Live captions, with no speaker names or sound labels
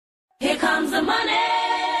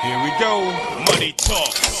Here we go. Money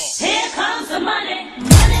talk. Here comes the money. Money,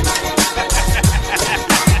 money, money.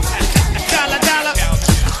 Dollar, dollar.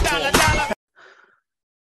 Dollar, dollar.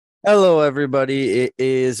 Hello, everybody. It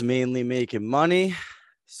is mainly making money.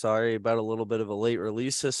 Sorry about a little bit of a late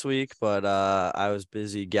release this week, but I was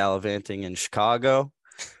busy gallivanting in Chicago.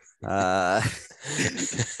 You got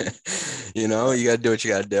to do what you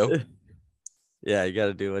got to do. Yeah, you got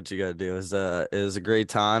to do what you got to do. It was a great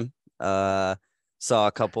time. Saw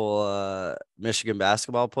a couple Michigan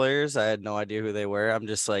basketball players. I had no idea who they were. I'm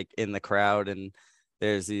just like in the crowd, and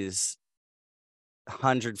there's these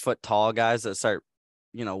 100-foot tall guys that start,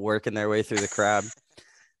 working their way through the crowd,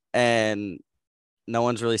 and no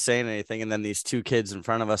one's really saying anything. And then these two kids in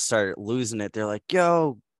front of us start losing it. They're like,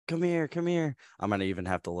 "Yo, come here, come here." I'm gonna even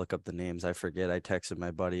have to look up the names. I forget. I texted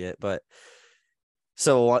my buddy it, but.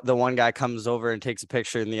 So the one guy comes over and takes a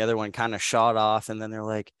picture, and the other one kind of shot off. And then they're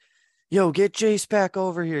like, "Yo, get Jace back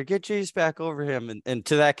over here. Get Jace back over him." And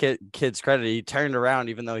to that kid's credit, he turned around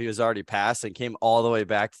even though he was already passed and came all the way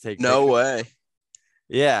back to take No pictures. way.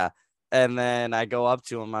 Yeah. And then I go up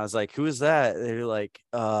to him. I was like, "Who is that?" They're like,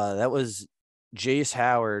 that was Jace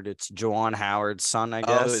Howard. It's Juwan Howard's son, I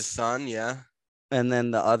guess. Oh, his son, yeah. And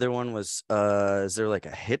then the other one was, is there like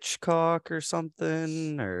a Hitchcock or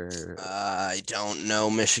something? Or I don't know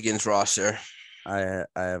Michigan's roster. I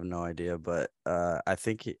have no idea, but I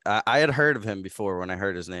think I had heard of him before when I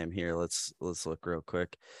heard his name. Here, let's look real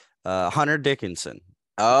quick. Hunter Dickinson.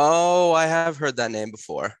 Oh, I have heard that name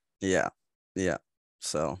before. Yeah.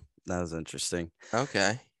 So that was interesting.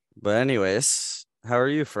 Okay. But anyways, how are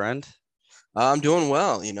you, friend? I'm doing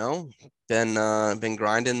well, Been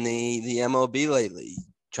grinding the MLB lately,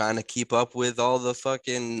 trying to keep up with all the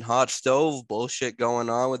fucking hot stove bullshit going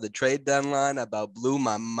on with the trade deadline. About blew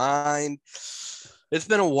my mind. It's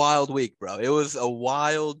been a wild week, bro. It was a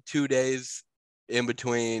wild 2 days in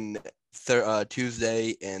between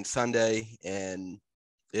Tuesday and Sunday, and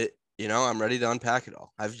I'm ready to unpack it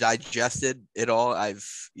all. I've digested it all. I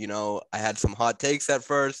had some hot takes at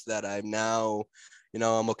first that I'm now,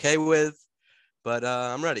 I'm okay with, but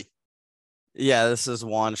I'm ready. Yeah, this is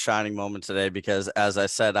one shining moment today because, as I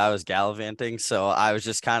said, I was gallivanting, so I was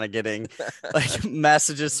just kind of getting like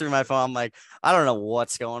messages through my phone. I'm like, I don't know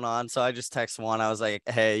what's going on, so I just text one. I was like,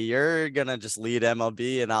 "Hey, you're gonna just lead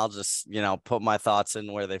MLB, and I'll just, put my thoughts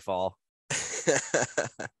in where they fall."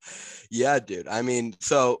 Yeah, dude. I mean,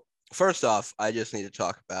 so first off, I just need to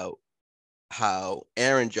talk about how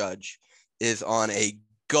Aaron Judge is on a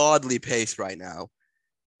godly pace right now,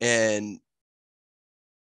 and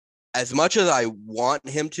as much as I want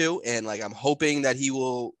him to, and like I'm hoping that he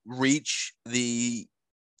will reach the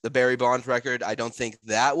Barry Bonds record, I don't think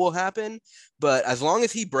that will happen. But as long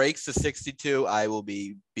as he breaks the 62, I will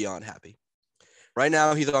be beyond happy. Right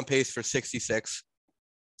now, he's on pace for 66.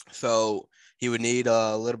 So he would need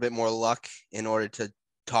a little bit more luck in order to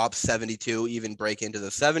top 72, even break into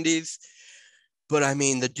the 70s. But I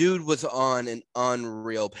mean, the dude was on an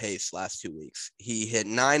unreal pace last 2 weeks. He hit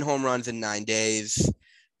 9 home runs in 9 days.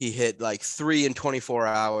 He hit like 3 in 24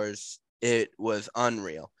 hours. It was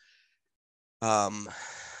unreal. Other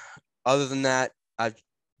than that, I've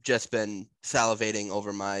just been salivating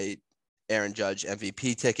over my Aaron Judge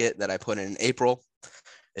MVP ticket that I put in April.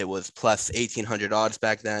 It was plus 1,800 odds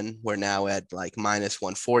back then. We're now at like minus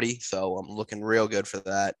 140. So I'm looking real good for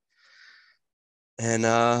that. And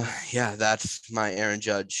yeah, that's my Aaron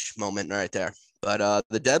Judge moment right there. But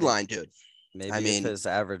the deadline, dude. Maybe if his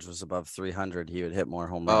average was above 300, he would hit more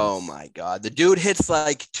home runs. Oh my God. The dude hits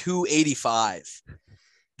like 285.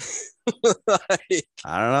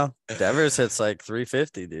 I don't know. Devers hits like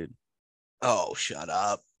 350, dude. Oh, shut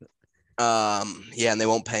up. Yeah, and they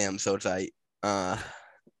won't pay him, so it's like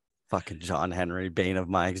fucking John Henry, bane of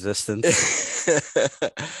my existence.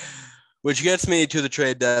 Which gets me to the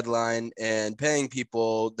trade deadline and paying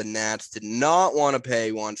people. The Nats did not want to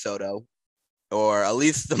pay Juan Soto, or at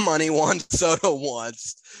least the money Juan Soto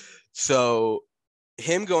wants. So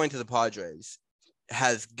him going to the Padres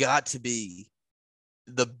has got to be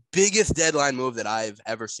the biggest deadline move that I've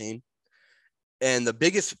ever seen. And the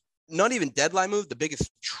biggest, not even deadline move, the biggest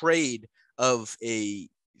trade of a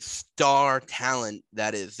star talent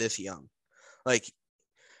that is this young. Like,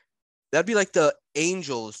 that'd be like the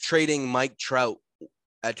Angels trading Mike Trout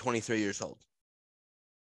at 23 years old.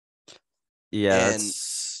 Yeah,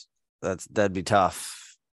 that'd be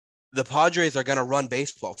tough. The Padres are going to run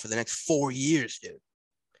baseball for the next 4 years, dude.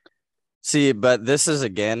 See, but this is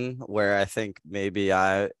again where I think maybe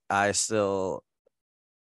I still,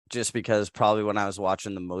 just because probably when I was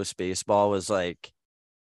watching the most baseball was like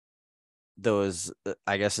those,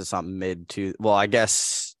 I guess it's not I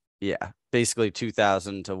guess yeah, basically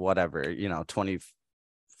 2000 to whatever,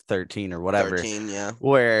 2013 or whatever, 13, yeah.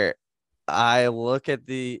 where I look at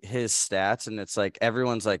his stats and it's like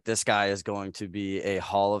everyone's like, this guy is going to be a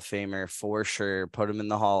Hall of Famer for sure. Put him in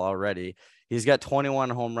the Hall already. He's got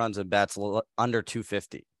 21 home runs and bats under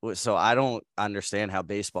 250. So I don't understand how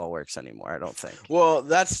baseball works anymore. I don't think. Well,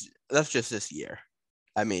 that's just this year.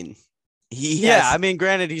 I mean, I mean,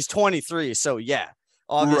 granted, he's 23, so yeah,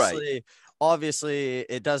 obviously, right. obviously,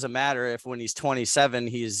 it doesn't matter if when he's 27,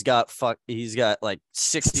 he's got like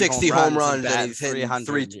 60 60 home home runs and runs and batting he's hitting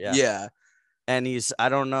 300. yeah. And I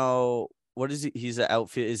don't know, what is he? He's an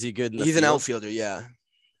outfield. Is he good in the He's field? an outfielder, yeah.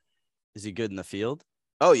 Is he good in the field?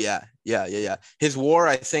 Oh yeah. His WAR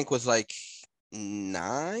I think was like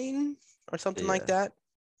 9 or something like Yeah. that.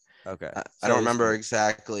 Okay. I don't remember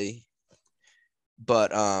exactly.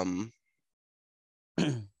 But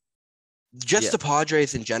just the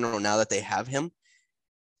Padres in general, now that they have him,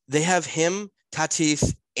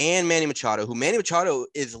 Tatis, and Manny Machado, who Manny Machado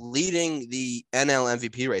is leading the NL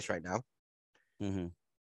MVP race right now. Mm-hmm.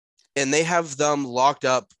 And they have them locked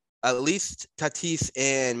up, at least Tatis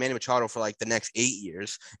and Manny Machado, for like the next 8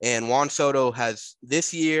 years. And Juan Soto has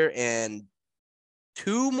this year and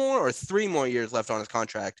 2 more or 3 more years left on his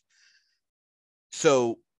contract.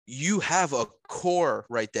 So you have a core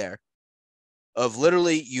right there of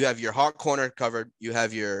literally you have your hot corner covered, you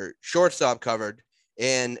have your shortstop covered,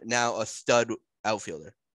 and now a stud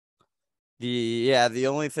outfielder. The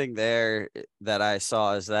only thing there that I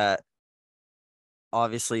saw is that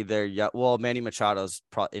obviously Manny Machado's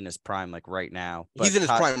in his prime like right now. But he's in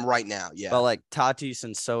his prime right now, yeah. But like Tatis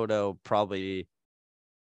and Soto probably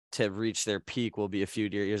to reach their peak will be a few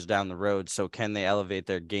years down the road. So can they elevate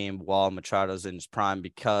their game while Machado's in his prime?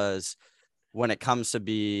 Because when it comes to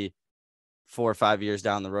be 4 or 5 years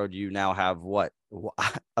down the road, you now have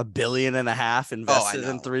 $1.5 billion invested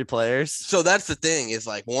in 3 players. So that's the thing is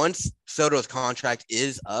like once Soto's contract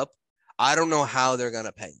is up, I don't know how they're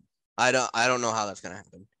gonna pay him. I don't know how that's gonna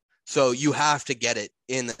happen. So you have to get it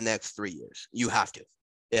in the next 3 years. You have to.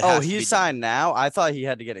 He's signed now? I thought he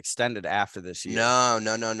had to get extended after this year. No.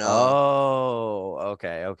 Oh,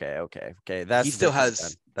 okay. That's he still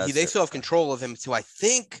has. They still have control of him. So I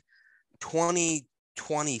think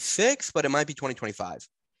 2026, but it might be 2025.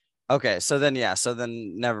 Okay, so then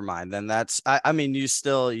never mind. Then that's I mean, you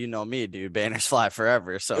still, me, dude, banners fly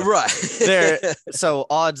forever. So right. So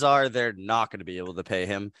odds are they're not going to be able to pay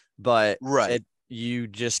him, but right. You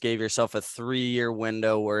just gave yourself a 3-year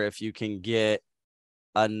window where if you can get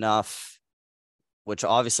enough, which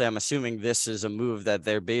obviously I'm assuming this is a move that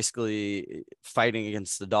they're basically fighting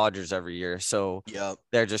against the Dodgers every year. So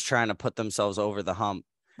they're just trying to put themselves over the hump.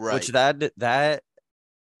 Right. Which that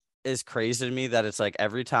is crazy to me that it's like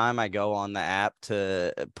every time I go on the app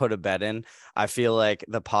to put a bet in, I feel like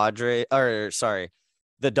the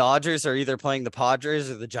Dodgers are either playing the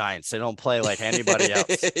Padres or the Giants. They don't play like anybody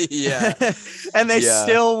else. Yeah. and they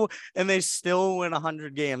still win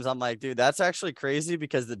 100 games. I'm like, dude, that's actually crazy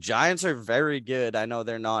because the Giants are very good. I know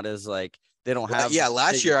they're not as like, they don't have. Yeah.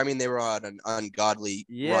 Last year, I mean, they were on an ungodly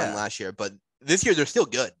run last year, but this year they're still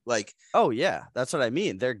good. Like, oh yeah, that's what I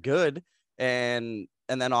mean. They're good. And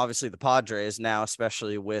then obviously the Padres now,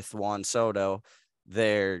 especially with Juan Soto,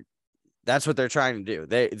 that's what they're trying to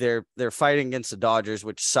do. They're fighting against the Dodgers,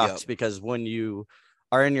 which sucks because when you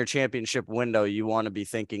are in your championship window, you want to be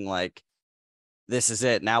thinking like, this is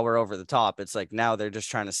it. Now we're over the top. It's like now they're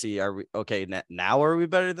just trying to see, are we okay? Now are we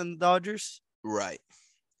better than the Dodgers? Right.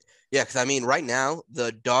 Yeah, because I mean, right now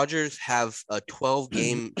the Dodgers have a 12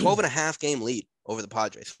 and a half game lead over the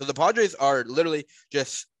Padres. So the Padres are literally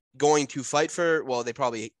just going to fight they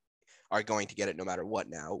probably are going to get it no matter what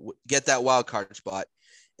now. Get that wild card spot.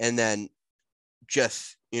 And then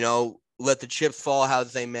just, let the chips fall how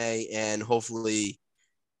they may. And hopefully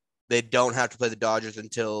they don't have to play the Dodgers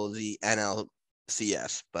until the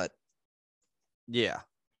NLCS. But yeah,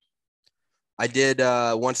 I did,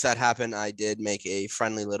 once that happened, I did make a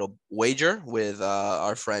friendly little wager with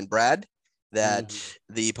our friend Brad that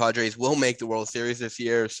the Padres will make the World Series this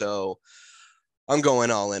year. So I'm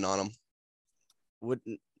going all in on them.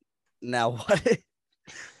 Now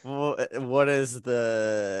what is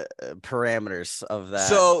the parameters of that?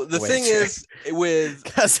 So the thing is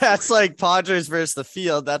because that's like Padres versus the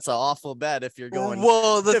field. That's an awful bet if you're going.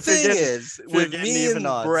 Well, the thing is with me and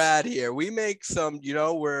odds. Brad here, we make some,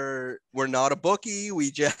 we're not a bookie.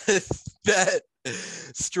 We just bet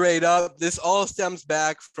straight up. This all stems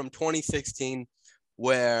back from 2016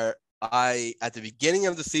 where at the beginning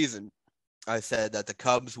of the season, I said that the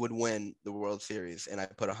Cubs would win the World Series, and I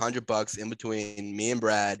put $100 in between me and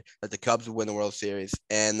Brad that the Cubs would win the World Series,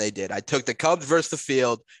 and they did. I took the Cubs versus the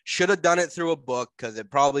field. Should have done it through a book because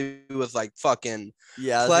it probably was like fucking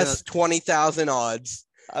plus 20,000 odds.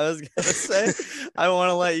 I was gonna say, I want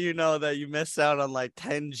to let you know that you missed out on like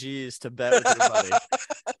 10 G's to bet with your buddy.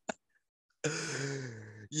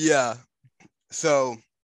 Yeah. So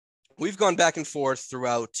we've gone back and forth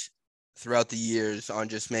throughout the years on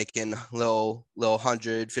just making little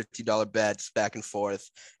 $150 bets back and forth.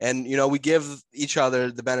 And, we give each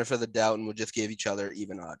other the benefit of the doubt, and we'll just give each other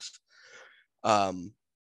even odds. I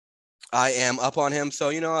am up on him. So,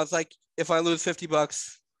 I was like, if I lose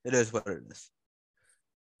 $50, it is what it is.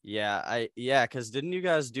 Yeah, because didn't you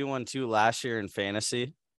guys do one too last year in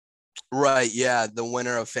fantasy? Right, yeah, the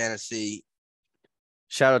winner of fantasy.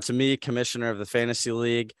 Shout out to me, commissioner of the fantasy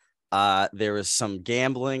league. There was some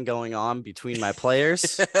gambling going on between my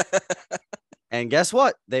players, and guess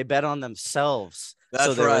what? They bet on themselves.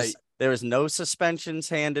 That's so right. There was no suspensions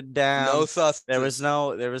handed down. No sus. There was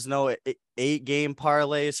no 8-game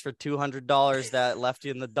parlays for $200 that left you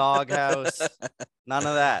in the doghouse. None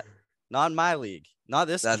of that. Not in my league. Not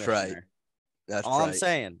this. That's commissioner. right. That's all right. I'm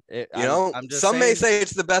saying. I'm just some may say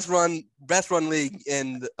it's the best run league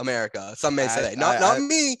in America. Some may say not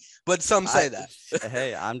me, but some say that.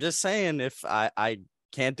 Hey, I'm just saying if I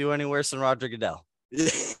can't do any worse than Roger Goodell,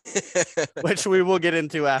 which we will get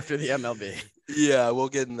into after the MLB. Yeah, we'll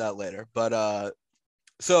get into that later. But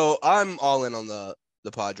so I'm all in on the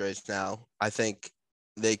Padres now. I think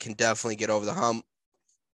they can definitely get over the hump.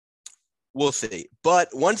 We'll see. But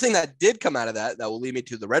one thing that did come out of that will lead me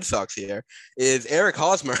to the Red Sox here is Eric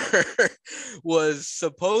Hosmer was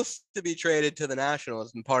supposed to be traded to the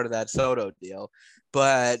Nationals and part of that Soto deal,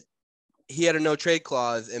 but he had a no trade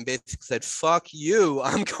clause and basically said, fuck you,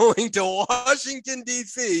 I'm going to Washington,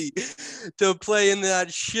 D.C. to play in that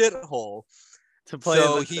shithole.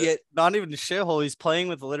 Not even the shithole. He's playing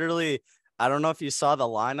with literally, I don't know if you saw the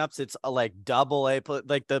lineups. It's like double A,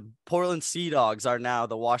 like the Portland Sea Dogs are now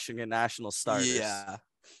the Washington Nationals starters. Yeah.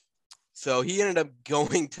 So he ended up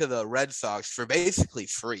going to the Red Sox for basically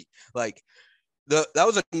free. Like that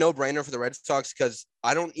was a no-brainer for the Red Sox because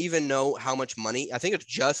I don't even know how much money. I think it's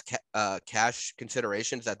just cash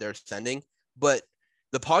considerations that they're sending, but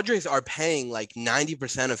the Padres are paying like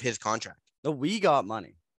 90% of his contract. No, we got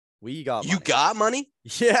money. You got money?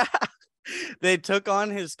 Yeah. They took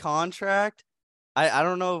on his contract. I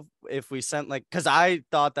don't know if we sent because I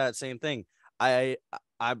thought that same thing. I'm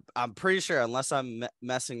pretty sure, unless I'm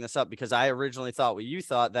messing this up, because I originally thought what you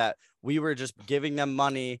thought, that we were just giving them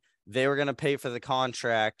money. They were going to pay for the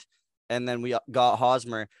contract. And then we got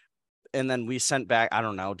Hosmer. And then we sent back, I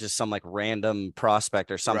don't know, just some like random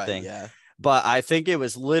prospect or something. Right, yeah. But I think it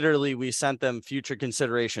was literally we sent them future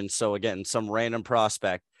considerations. So again, some random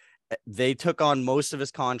prospect. They took on most of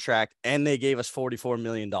his contract and they gave us $44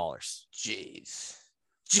 million. Jeez.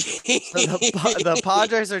 So the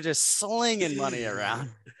Padres are just slinging money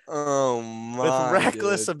around. Oh my! With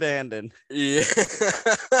reckless abandon. Yeah.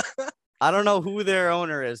 I don't know who their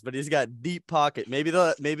owner is, but he's got deep pocket. Maybe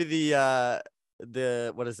the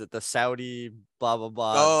what is it? The Saudi blah blah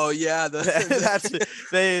blah. Oh yeah,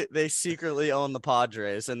 they secretly own the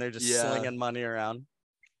Padres and they're just slinging money around.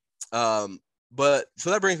 But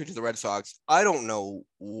so that brings me to the Red Sox. I don't know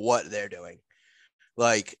what they're doing.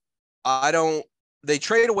 Like, they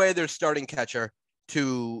trade away their starting catcher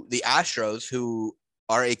to the Astros, who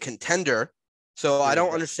are a contender. So I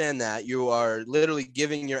don't understand that. You are literally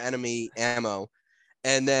giving your enemy ammo.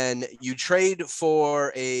 And then you trade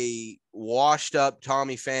for a washed up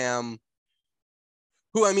Tommy Pham,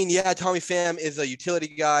 who, I mean, yeah, Tommy Pham is a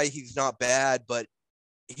utility guy. He's not bad, but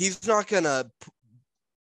he's not going to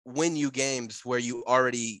win you games where you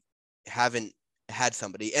already haven't had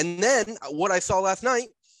somebody. And then what I saw last night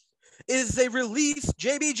is they released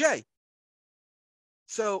JBJ.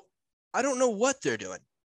 So I don't know what they're doing.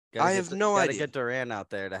 I have no idea. Gotta get Duran out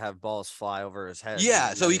there to have balls fly over his head.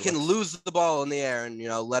 Yeah, so he can lose the ball in the air and,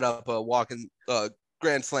 let up a walking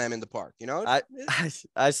grand slam in the park.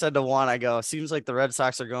 I said to Juan, I go, seems like the Red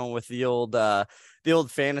Sox are going with the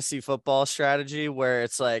old fantasy football strategy where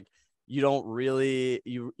it's like, you don't really,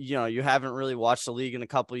 you haven't really watched the league in a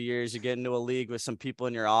couple of years. You get into a league with some people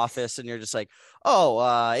in your office and you're just like,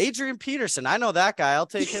 Adrian Peterson. I know that guy. I'll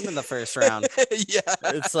take him in the first round. Yeah.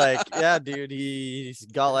 It's like, yeah, dude, he's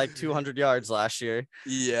got like 200 yards last year.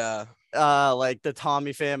 Yeah. Like the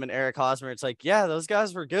Tommy Pham and Eric Hosmer. It's like, yeah, those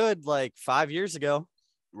guys were good like 5 years ago.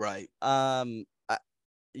 Right.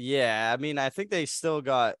 Yeah. I mean, I think they still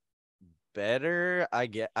got better. I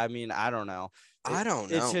don't know. I don't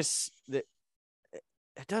know. It's just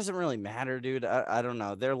it doesn't really matter, dude. I don't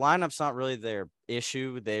know. Their lineup's not really their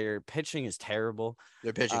issue. Their pitching is terrible.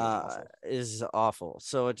 Their pitching is awful. Is awful.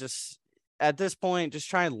 So it just at this point, just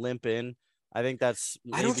try and limp in. I think that's.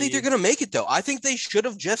 I don't think they're maybe- gonna make it though. I think they should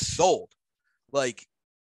have just sold, like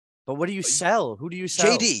But what do you sell? Who do you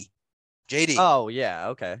sell? JD. Oh yeah,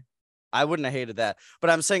 okay. I wouldn't have hated that. But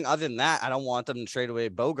I'm saying other than that, I don't want them to trade away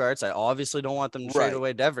Bogarts. I obviously don't want them to trade Right.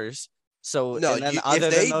 away Devers. So No, and then if other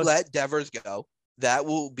they than those, let Devers go, that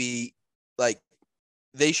will be like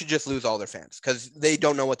they should just lose all their fans because they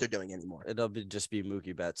don't know what they're doing anymore. it'll be just be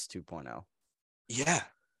Mookie Betts 2.0. Yeah,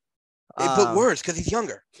 but worse because he's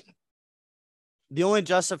younger. The only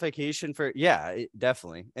justification for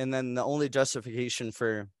definitely. And then the only justification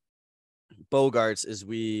for Bogarts is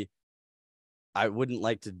I would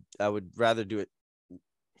rather do it.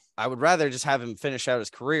 I would rather just have him finish out his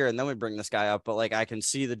career and then we bring this guy up. But like I can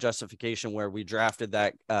see the justification where we drafted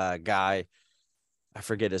that guy. I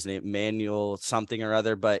forget his name, Manuel something or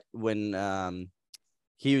other. But when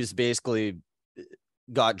he was basically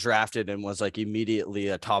got drafted and was like immediately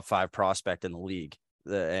a top 5 prospect in the league.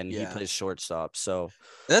 He plays shortstop. So And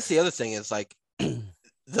that's the other thing is like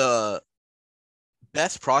the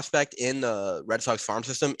best prospect in the Red Sox farm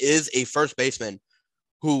system is a first baseman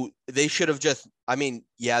who they should have just, I mean,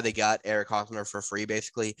 yeah, they got Eric Hosmer for free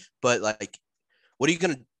basically, but like, what are you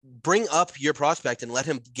going to bring up your prospect and let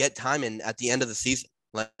him get time in at the end of the season?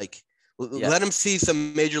 Like, let him see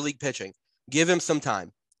some major league pitching, give him some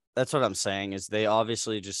time. that's what I'm saying is they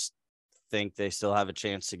obviously just think they still have a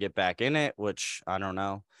chance to get back in it, which I don't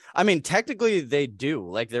know. I mean, technically they do.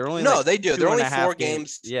 Like they're only they do. They're only 4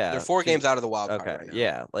 games. Yeah, they're 4 games out of the wild card. Okay, right now.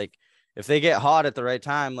 yeah. Like if they get hot at the right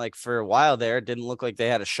time, like for a while there, it didn't look like they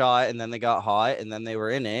had a shot, and then they got hot, and then they were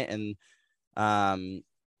in it, and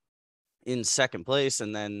in second place,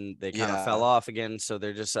 and then they kind of fell off again. So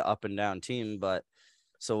they're just an up and down team, but.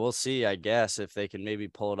 So we'll see, I guess, if they can maybe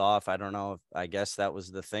pull it off. I don't know. I guess that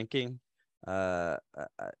was the thinking. I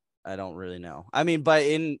don't really know. I mean, but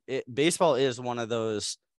baseball is one of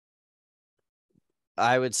those,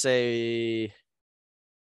 I would say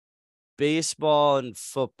baseball and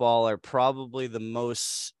football are probably the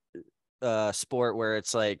most sport where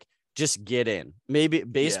it's like, just get in. Maybe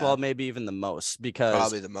baseball, maybe even the most, because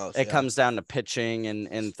probably the most. It comes down to pitching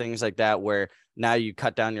and things like that, where now you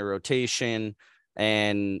cut down your rotation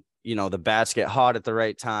and, the bats get hot at the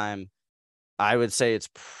right time. I would say it's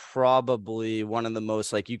probably one of the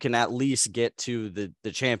most, like, you can at least get to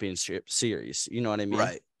the championship series. You know what I mean?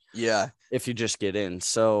 Right. Yeah. If you just get in.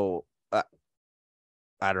 So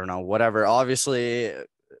I don't know, whatever. Obviously,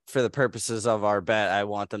 for the purposes of our bet, I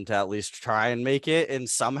want them to at least try and make it and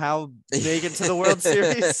somehow make it to the World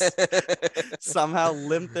Series, somehow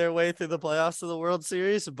limp their way through the playoffs to the World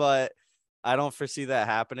Series. But I don't foresee that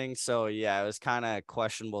happening. So yeah, it was kind of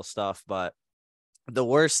questionable stuff. But the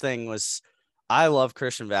worst thing was, I love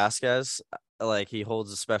Christian Vasquez. Like, he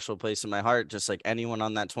holds a special place in my heart, just like anyone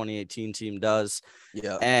on that 2018 team does.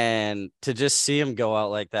 Yeah. And to just see him go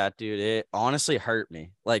out like that, dude, it honestly hurt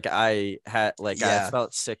me. Like, I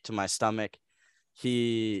felt sick to my stomach.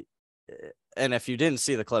 And if you didn't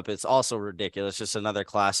see the clip, it's also ridiculous. Just another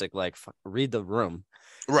classic, like, read the room.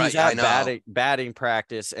 Right. He's at I know. batting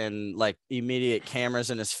practice and like immediate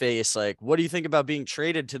cameras in his face. Like, what do you think about being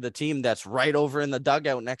traded to the team that's right over in the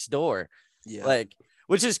dugout next door? Yeah. Like,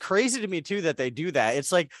 which is crazy to me too, that they do that.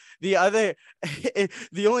 It's like the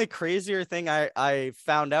only crazier thing I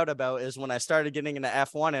found out about is when I started getting into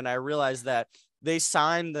F1 and I realized that they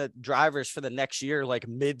signed the drivers for the next year, like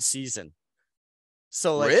mid-season.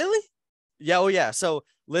 So like, really? Yeah. Oh yeah. So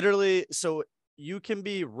literally, so you can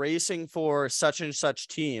be racing for such and such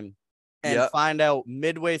team and find out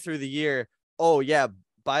midway through the year, oh yeah,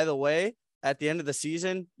 by the way, at the end of the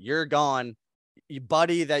season, you're gone. Your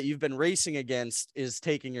buddy that you've been racing against is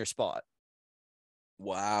taking your spot.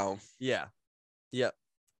 Wow. Yeah. Yep.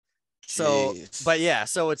 So, Jeez. but yeah,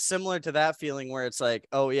 so it's similar to that feeling where it's like,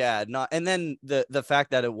 oh yeah, not, and then the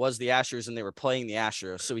fact that it was the Astros and they were playing the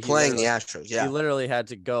Astros. So the Astros. Yeah. He literally had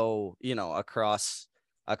to go,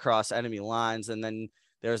 across enemy lines. And then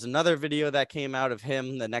there's another video that came out of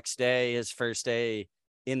him the next day, his first day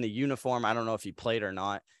in the uniform. I don't know if he played or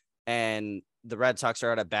not. And the Red Sox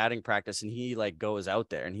are at a batting practice and he like goes out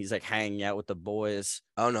there and he's like hanging out with the boys.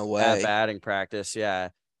 Oh, no way. At batting practice. Yeah.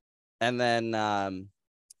 And then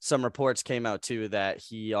some reports came out too that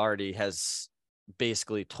he already has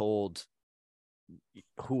basically told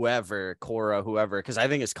whoever, because I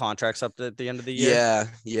think his contract's up at the end of the year. Yeah.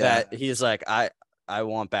 Yeah. That he's like, I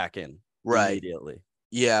want back in immediately.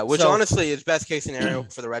 Yeah. Which honestly is best case scenario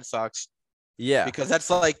for the Red Sox. Yeah. Because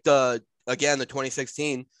that's like the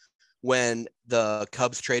 2016 when the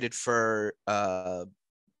Cubs traded for and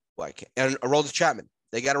Aroldis Chapman.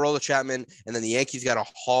 They got Aroldis Chapman, and then the Yankees got a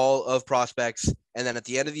haul of prospects. And then at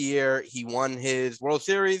the end of the year, he won his World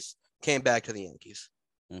Series, came back to the Yankees.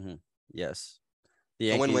 Mm-hmm. Yes.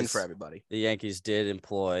 A win-win for everybody. The Yankees did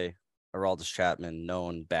employ Aroldis Chapman,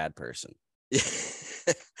 known bad person.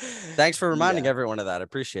 Thanks for reminding everyone of that. I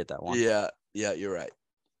appreciate that one. Yeah, you're right.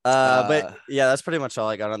 But yeah, that's pretty much all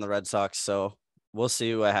I got on the Red Sox. So we'll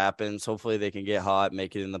see what happens. Hopefully they can get hot,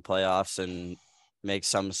 make it in the playoffs, and make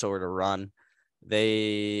some sort of run.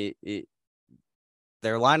 Their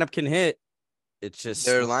lineup can hit. It's just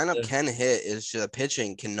their lineup can hit. It's just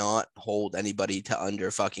pitching cannot hold anybody to under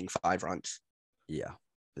fucking 5 runs. Yeah,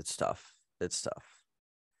 it's tough. It's tough.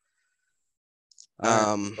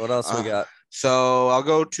 What else we got? So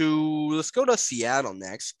let's go to Seattle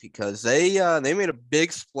next, because they made a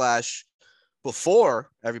big splash before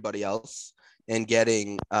everybody else in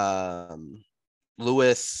getting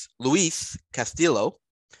Luis Castillo,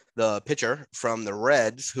 the pitcher from the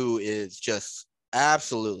Reds, who is just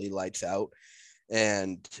absolutely lights out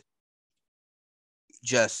and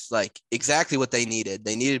just like exactly what they needed.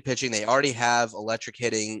 They needed pitching. They already have electric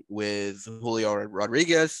hitting with Julio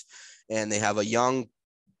Rodriguez, and they have a young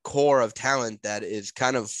core of talent that is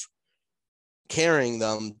kind of carrying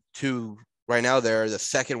them to right now. They're the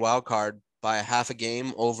second wild card by a half a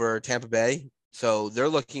game over Tampa Bay. So they're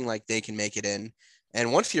looking like they can make it in.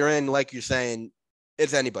 And once you're in, like you're saying,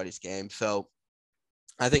 it's anybody's game. So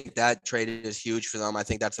I think that trade is huge for them. I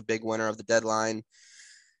think that's a big winner of the deadline.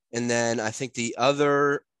 And then I think the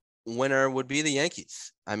other winner would be the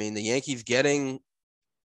Yankees. I mean, the Yankees getting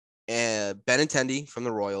Benintendi from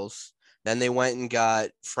the Royals. Then they went and got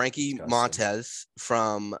Frankie Montes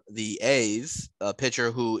from the A's, a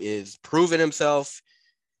pitcher who is proven himself.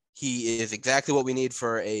 He is exactly what we need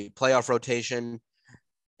for a playoff rotation.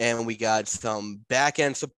 And we got some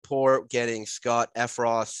back-end support, getting Scott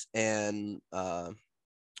Efros and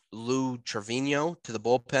Lou Trevino to the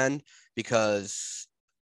bullpen, because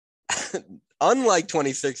unlike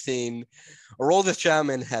 2016, Aroldis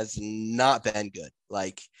Chapman has not been good.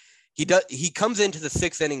 Like, he comes into the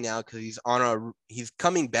 6th inning now because he's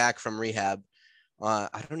coming back from rehab.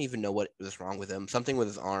 I don't even know what was wrong with him, something with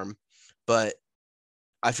his arm, but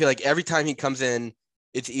I feel like every time he comes in,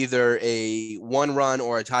 it's either a 1-run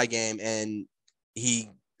or a tie game, and he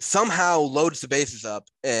somehow loads the bases up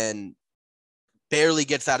and barely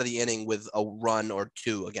gets out of the inning with a run or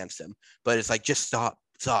 2 against him. But it's like, just stop,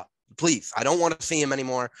 please. I don't want to see him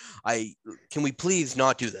anymore. Can we please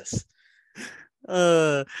not do this?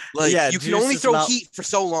 You can only throw heat for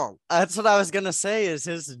so long. That's what I was gonna say. Is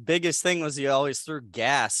his biggest thing was he always threw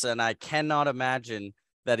gas, and I cannot imagine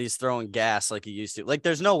that he's throwing gas like he used to. Like,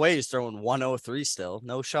 there's no way he's throwing 103 still.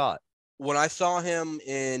 No shot. When I saw him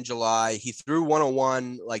in July, he threw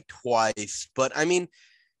 101 like twice, but I mean,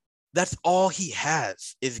 that's all he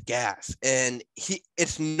has is gas, and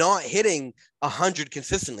it's not hitting 100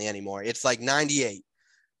 consistently anymore. It's like 98,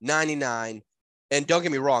 99. And don't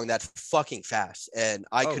get me wrong, that's fucking fast. And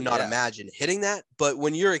I could not imagine hitting that. But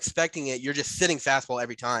when you're expecting it, you're just sitting fastball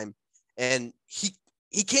every time. And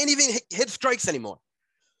he can't even hit strikes anymore.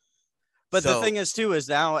 But the thing is, too, is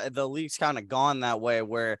now the league's kind of gone that way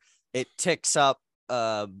where it ticks up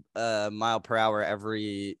mile per hour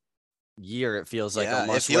every year. It feels like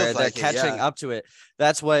almost where they're catching up to it.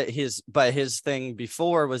 That's what his thing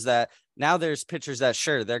before was that now there's pitchers that,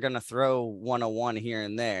 sure, they're going to throw 101 here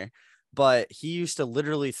and there. But he used to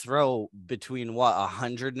literally throw between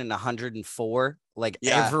 100 and 104, like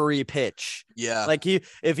every pitch. Yeah. Like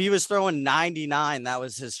if he was throwing 99, that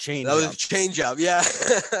was his changeup. That was his changeup.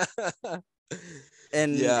 Yeah.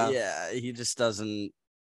 And he just doesn't.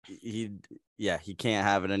 He can't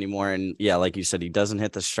have it anymore. And like you said, he doesn't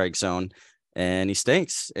hit the strike zone, and he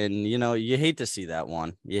stinks. And you hate to see that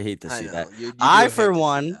one. You hate to see that. I for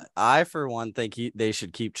one think they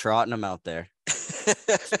should keep trotting him out there.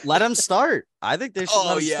 Let him start. I think they should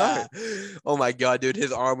let him start. Oh my god, dude,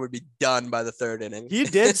 his arm would be done by the 3rd inning. He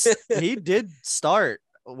did start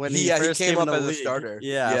when he first came up as a starter.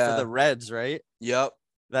 For the Reds, right? Yep.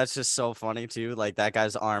 That's just so funny too. Like, that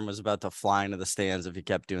guy's arm was about to fly into the stands if he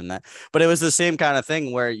kept doing that. But it was the same kind of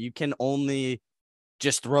thing where you can only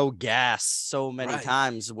just throw gas so many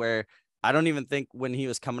times, where I don't even think when he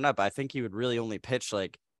was coming up, I think he would really only pitch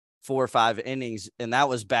like 4 or 5 innings. And that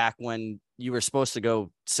was back when you were supposed to go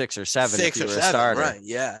 6 or 7 if you were a starter. Right.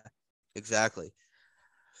 Yeah, exactly.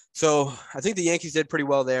 So I think the Yankees did pretty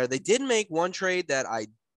well there. They did make one trade that I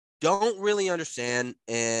don't really understand,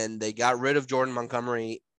 and they got rid of Jordan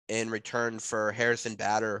Montgomery in return for Harrison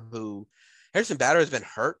Bader, who Harrison Bader has been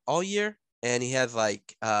hurt all year. and he has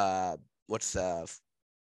like what's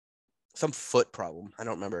some foot problem. I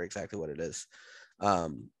don't remember exactly what it is.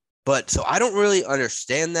 But so I don't really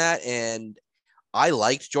understand that. And I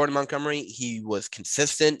liked Jordan Montgomery. He was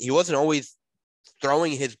consistent. He wasn't always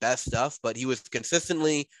throwing his best stuff, but he was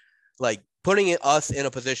consistently like putting us in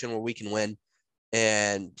a position where we can win.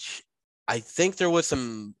 And I think there was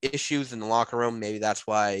some issues in the locker room. Maybe that's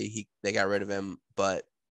why they got rid of him. But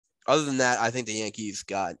other than that, I think the Yankees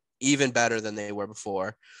got even better than they were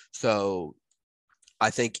before. So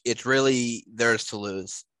I think it's really theirs to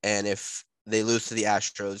lose. And if they lose to the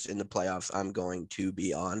Astros in the playoffs, I'm going to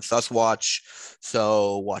be on sus watch.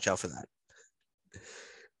 So watch out for that.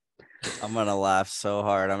 I'm gonna laugh so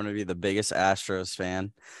hard. I'm gonna be the biggest Astros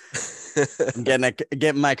fan. I'm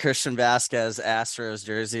getting my Christian Vasquez Astros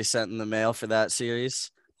jersey sent in the mail for that series.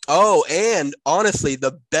 Oh, and honestly,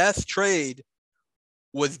 the best trade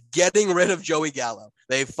was getting rid of Joey Gallo.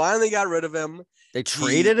 They finally got rid of him. They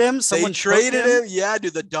traded him? Someone they traded him? Yeah,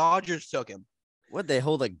 dude, the Dodgers took him. What, they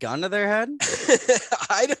hold a gun to their head?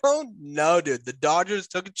 I don't know, dude. The Dodgers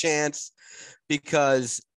took a chance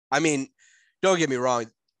because, I mean, don't get me wrong.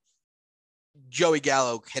 Joey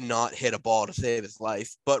Gallo cannot hit a ball to save his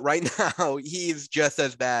life, but right now he's just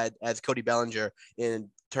as bad as Cody Bellinger in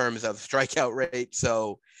terms of strikeout rate.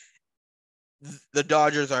 So the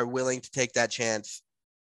Dodgers are willing to take that chance.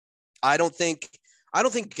 I don't think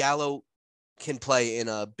Gallo can play in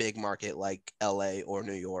a big market like LA or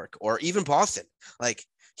New York or even Boston. Like,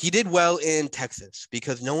 he did well in Texas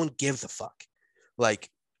because no one gives a fuck. Like,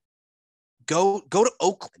 go to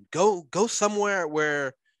Oakland, go somewhere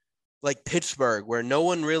where, like Pittsburgh, where no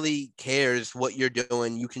one really cares what you're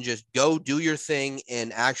doing. You can just go do your thing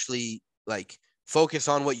and actually like focus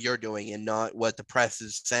on what you're doing and not what the press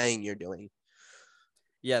is saying you're doing.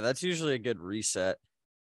 Yeah, that's usually a good reset.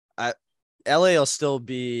 LA will still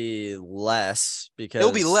be less because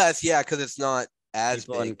it'll be less, yeah, because it's not as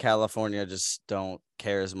people big. in California just don't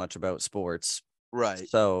care as much about sports, right?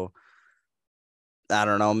 So I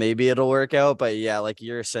don't know, maybe it'll work out, but yeah, like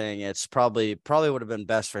you're saying, it's probably would have been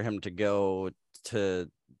best for him to go to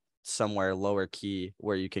somewhere lower key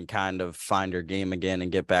where you can kind of find your game again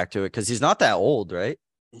and get back to it, because he's not that old, right?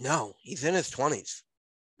 No, he's in his 20s.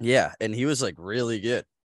 Yeah, and he was like really good.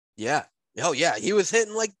 Yeah. Oh, yeah. He was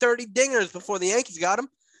hitting like 30 dingers before the Yankees got him.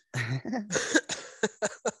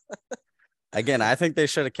 Again, I think they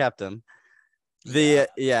should have kept him. The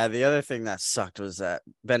other thing that sucked was that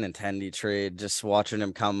Benintendi trade, just watching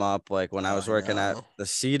him come up. Like when I was working at the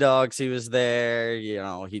Sea Dogs, he was there. You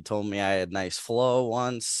know, he told me I had nice flow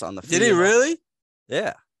once on the field. Did he really?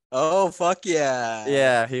 Yeah. Oh, fuck yeah.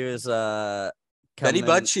 Yeah, he was Benny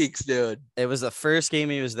butt cheeks, dude. It was the first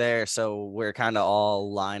game he was there, so we're kind of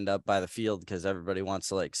all lined up by the field because everybody wants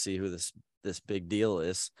to like see who this big deal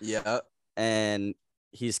is. Yeah. And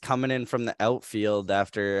he's coming in from the outfield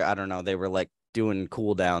after, I don't know, they were like doing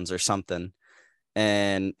cool downs or something.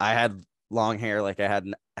 And I had long hair like I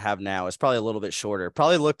have now. It's probably a little bit shorter.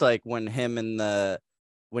 Probably looked like when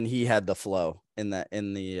he had the flow in the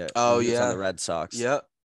on the Red Sox. Yep.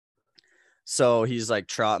 So he's like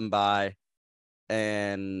trotting by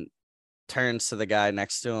and turns to the guy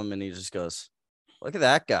next to him and he just goes, "Look at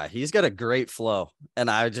that guy. He's got a great flow." And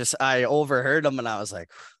I overheard him and I was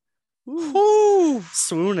like, "Whoo,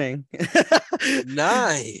 swooning."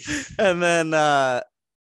 Nice. And then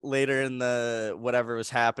later in the whatever was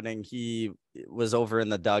happening, he was over in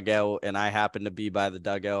the dugout and I happened to be by the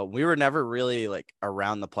dugout. We were never really like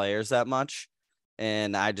around the players that much.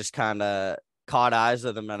 And I just kind of caught eyes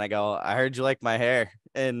with him and I go, "I heard you like my hair."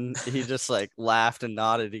 And he just like laughed and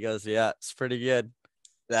nodded. He goes, "Yeah, it's pretty good."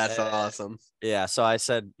 That's awesome. Yeah. So I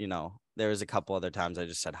said, there was a couple other times I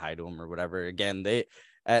just said hi to him or whatever. Again, they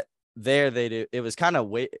do. It was kind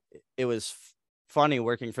of it was funny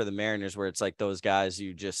working for the Mariners where it's like those guys,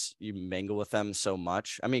 you mingle with them so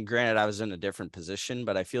much. I mean, granted, I was in a different position,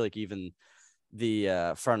 but I feel like even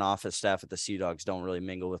the front office staff at the Sea Dogs don't really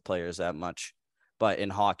mingle with players that much. But in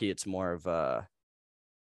hockey, it's more of a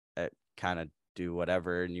kind of do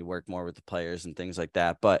whatever and you work more with the players and things like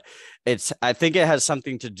that. But I think it has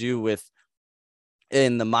something to do with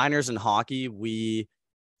in the minors in hockey, we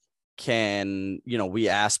can, we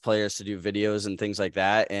ask players to do videos and things like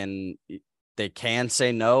that. And they can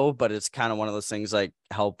say no, but it's kind of one of those things like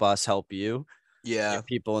help us, help you. Yeah. Get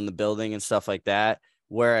people in the building and stuff like that.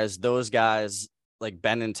 Whereas those guys like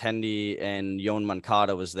Benintendi and Yoan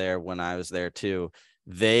Moncada was there when I was there too.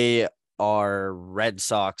 They are Red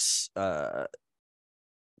Sox,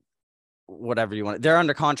 whatever you want. They're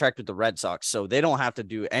under contract with the Red Sox, so they don't have to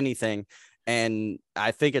do anything. And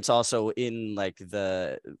I think it's also in like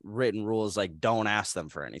the written rules, like don't ask them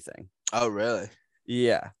for anything. Oh, really?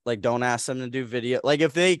 Yeah. Like don't ask them to do video. Like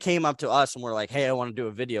if they came up to us and we're like, hey, I want to do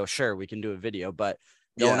a video. Sure, we can do a video, but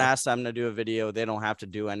don't Yeah. ask them to do a video. They don't have to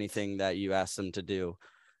do anything that you ask them to do.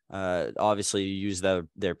 Obviously you use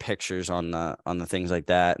their pictures on the things like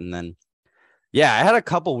that. And then, yeah, I had a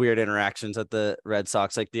couple weird interactions at the Red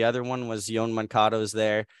Sox. Like the other one was Yoan Moncada's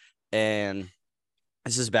there, and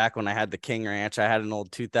this is back when I had the King Ranch. I had an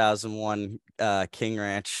old 2001 King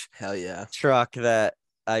Ranch Hell yeah. truck that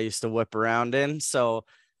I used to whip around in. So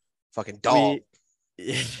Fucking dog.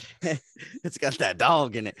 it's got that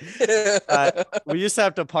dog in it. We used to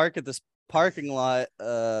have to park at this parking lot,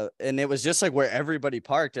 and it was just like where everybody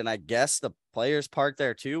parked. And I guess the players parked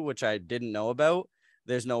there too, which I didn't know about.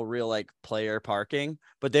 There's no real like player parking,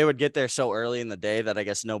 but they would get there so early in the day that I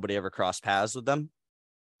guess nobody ever crossed paths with them.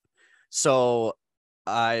 So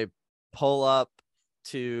I pull up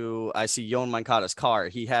I see Yoan Moncada's car.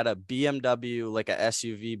 He had a BMW, like a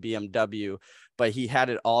SUV BMW, but he had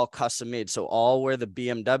it all custom made. So all where the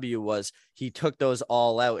BMW was, he took those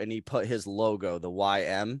all out and he put his logo, the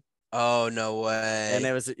YM. Oh, no And way.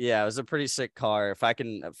 it was a pretty sick car. If I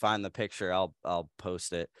can find the picture, I'll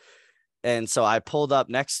post it. And so I pulled up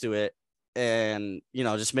next to it and,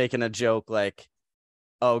 just making a joke like,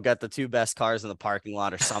 oh, got the two best cars in the parking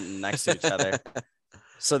lot or something next to each other.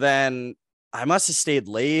 So then I must have stayed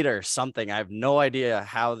late or something. I have no idea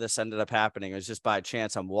how this ended up happening. It was just by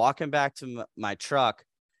chance. I'm walking back to my truck,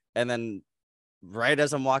 and then right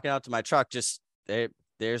as I'm walking out to my truck, there's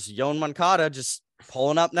Yoan Moncada just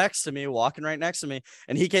pulling up next to me, walking right next to me.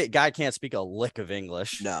 And guy can't speak a lick of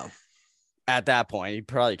English. No. At that point. He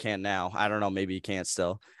probably can now. I don't know. Maybe he can't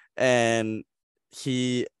still. And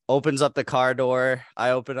he opens up the car door. I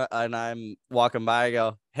open it and I'm walking by. I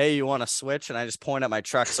go, hey, you want to switch? And I just point at my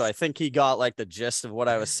truck. So I think he got like the gist of what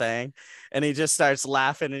I was saying. And he just starts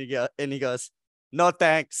laughing and he goes, no,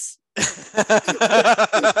 thanks. And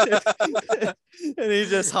he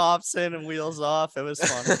just hops in and wheels off. It was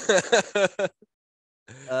fun.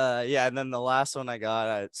 Yeah, and then the last one I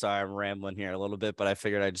got, sorry, I'm rambling here a little bit, but I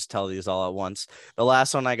figured I'd just tell these all at once. The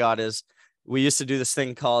last one I got is we used to do this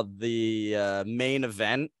thing called the main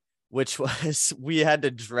event, which was we had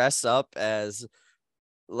to dress up as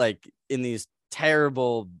like in these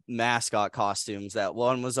terrible mascot costumes. That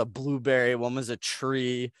one was a blueberry, one was a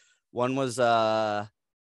tree, one was I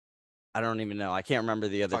don't even know. I can't remember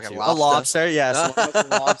the other Fucking two. lobster. A lobster, yeah. So one was a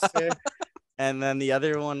lobster. And then the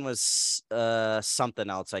other one was something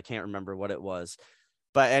else. I can't remember what it was.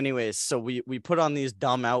 But anyways, so we put on these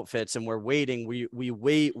dumb outfits and we're waiting. We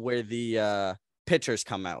wait where the pitchers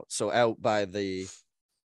come out. So out by the,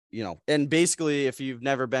 and basically if you've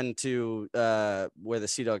never been to where the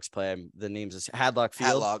Sea Dogs play, the name's is Hadlock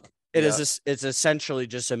Field. Hadlock. It's essentially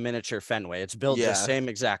just a miniature Fenway. It's built the same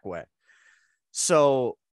exact way.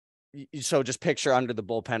 So just picture under the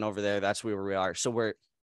bullpen over there. That's where we are. So we're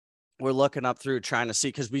looking up through trying to see,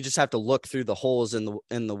 because we just have to look through the holes in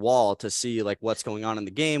the wall to see like what's going on in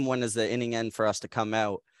the game. When is the inning end for us to come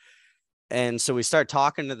out? And so we start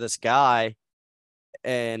talking to this guy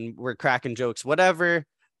and we're cracking jokes, whatever.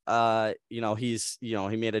 He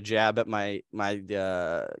made a jab at my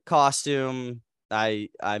costume. I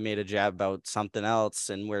made a jab about something else,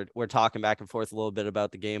 and we're talking back and forth a little bit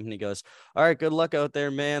about the game. And he goes, all right, good luck out there,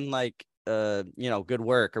 man. Like, good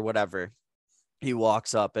work or whatever. He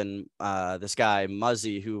walks up and this guy,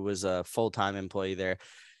 Muzzy, who was a full-time employee there,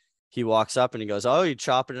 he walks up and he goes, oh, you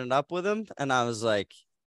chopping it up with him? And I was like,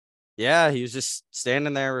 yeah, he was just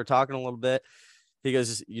standing there. We're talking a little bit. He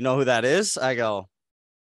goes, you know who that is? I go,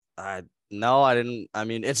 no, I didn't. I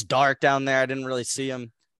mean, it's dark down there. I didn't really see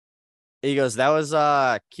him. He goes, that was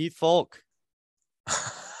Keith Folk.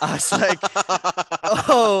 I was like,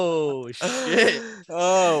 oh, shit.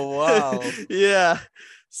 Oh, wow. Yeah.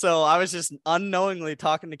 So I was just unknowingly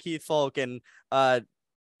talking to Keith Folk, and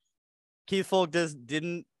Keith Folk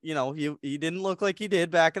didn't he didn't look like he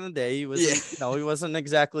did back in the day. He was he wasn't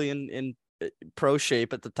exactly in pro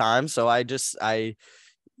shape at the time. So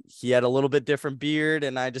he had a little bit different beard,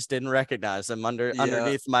 and I just didn't recognize him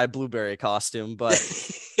underneath my blueberry costume. But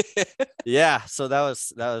yeah, so that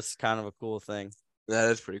was kind of a cool thing. That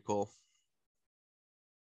is pretty cool.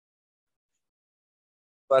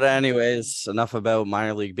 But anyways, enough about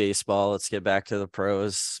minor league baseball. Let's get back to the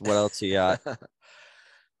pros. What else you got?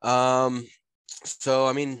 So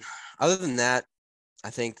I mean, other than that, I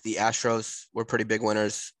think the Astros were pretty big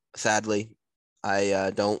winners. Sadly,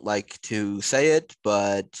 I don't like to say it,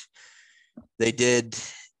 but they did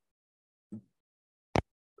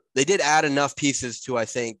add enough pieces to, I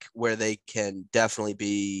think, where they can definitely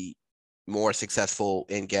be more successful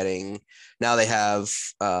in getting. Now they have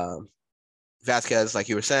Vasquez, like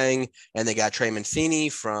you were saying, and they got Trey Mancini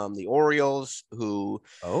from the Orioles, who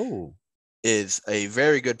Oh, is a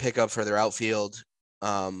very good pickup for their outfield.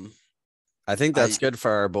 I think that's good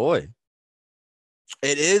for our boy.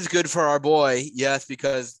 It is good for our boy, yes,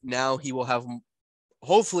 because now he will have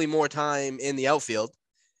hopefully more time in the outfield.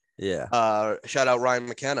 Yeah. Shout out Ryan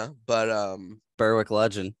McKenna, but Berwick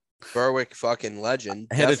legend. Berwick fucking legend.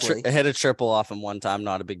 I Definitely. hit a triple off him one time.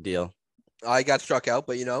 Not a big deal. I got struck out,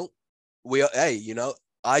 but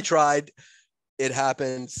I tried. It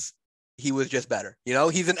happens. He was just better.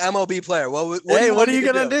 He's an MLB player. Well, what are you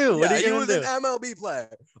gonna do? What are you gonna do? He was an MLB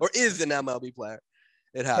player, or is an MLB player.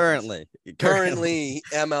 It happens. Currently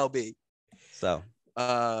MLB. So,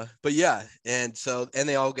 but yeah, and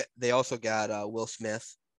they also got Will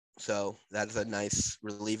Smith, so that's a nice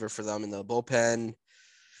reliever for them in the bullpen.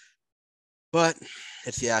 But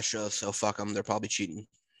it's the Astros, so fuck them. They're probably cheating.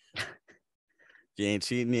 If you ain't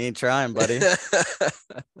cheating, you ain't trying, buddy.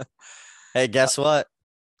 Hey, guess what?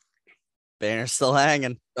 Banner's still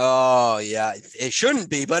hanging. Oh yeah, it shouldn't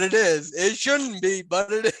be, but it is. It shouldn't be,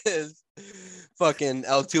 but it is. Fucking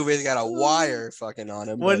Altuve's got a wire fucking on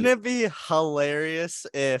him. Wouldn't it be hilarious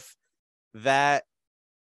if that?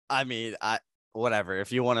 I mean, whatever.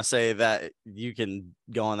 If you want to say that, you can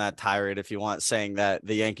go on that tirade if you want, saying that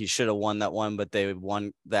the Yankees should have won that one, but they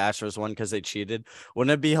won. The Astros won because they cheated.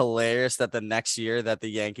 Wouldn't it be hilarious that the next year that the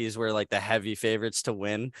Yankees were like the heavy favorites to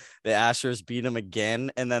win, the Astros beat them again,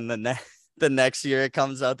 and then the next year it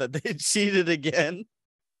comes out that they cheated again?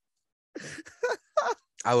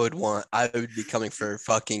 I would be coming for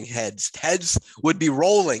fucking heads. Heads would be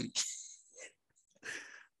rolling.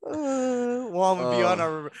 Juan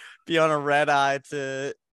would be on a red eye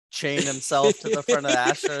to chain himself to the front of the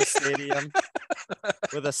Astros Stadium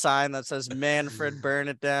with a sign that says "Manfred, burn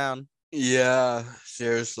it down." Yeah,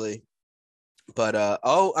 seriously. But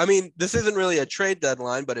I mean, this isn't really a trade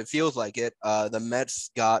deadline, but it feels like it. The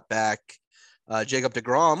Mets got back Jacob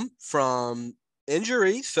deGrom from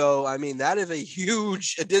injury, so I mean that is a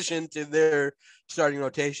huge addition to their starting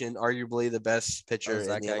rotation. Arguably the best pitcher in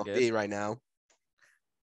the MLB right now.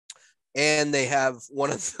 And they have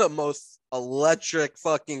one of the most electric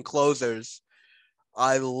fucking closers.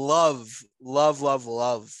 I love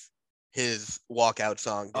his walkout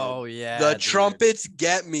song, dude. Oh yeah. The trumpets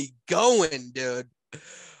get me going, dude.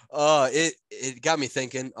 It got me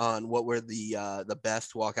thinking on what were the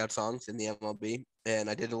best walkout songs in the MLB. And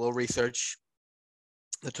I did a little research.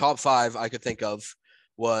 The top 5 I could think of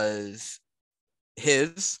was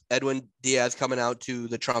Edwin Diaz coming out to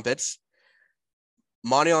the trumpets.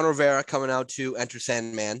 Mariano Rivera coming out to Enter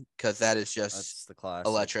Sandman, because that is just the classic.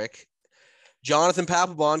 Electric. Jonathan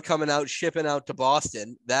Papelbon coming out, shipping out to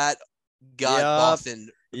Boston. That got Boston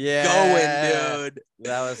going, dude.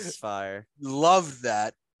 That was fire. Loved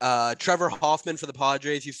that. Trevor Hoffman for the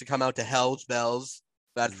Padres used to come out to Hell's Bells.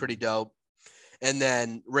 That's pretty dope. And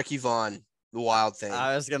then Ricky Vaughn, the Wild Thing.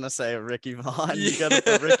 I was going to say Ricky Vaughn. You got to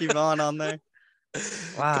put Ricky Vaughn on there.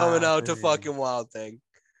 Wow, coming out to fucking Wild Thing.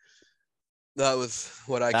 That was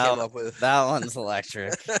what I came up with. That one's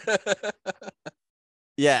electric.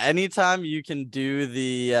 Yeah, anytime you can do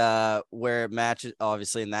the where it matches,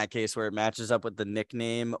 obviously in that case where it matches up with the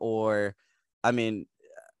nickname, or I mean,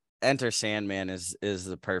 Enter Sandman is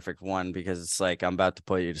the perfect one, because it's like, I'm about to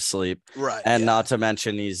put you to sleep. Right. And not to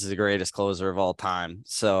mention he's the greatest closer of all time.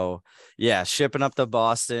 So yeah, shipping up to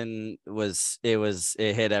Boston it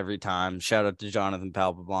hit every time. Shout out to Jonathan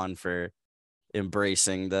Papelbon for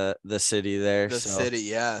embracing the city there. The city,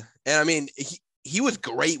 yeah. And I mean, he was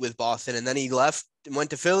great with Boston, and then he left and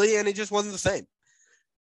went to Philly, and it just wasn't the same.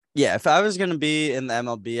 Yeah, if I was going to be in the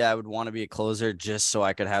MLB, I would want to be a closer just so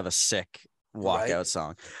I could have a sick walkout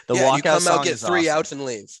song. The walkout you come song out, get 3 awesome. outs, and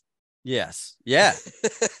leave. Yes. Yeah.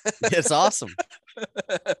 It's awesome.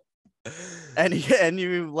 And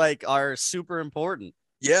you like are super important.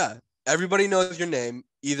 Yeah. Everybody knows your name,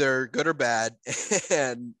 either good or bad,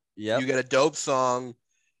 and you get a dope song.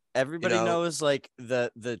 Everybody knows like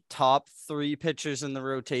the top 3 pitchers in the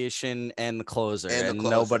rotation and the closer, and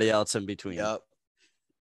nobody else in between. Yep.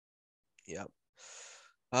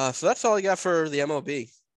 So that's all I got for the MLB.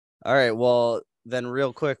 All right. Well, then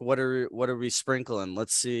real quick, what are we sprinkling?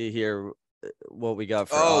 Let's see here what we got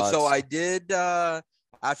for odds. So I did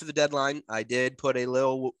after the deadline, I did put a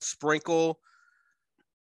little sprinkle.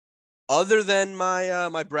 Other than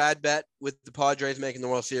my Brad bet with the Padres making the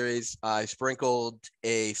World Series, I sprinkled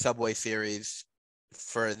a Subway Series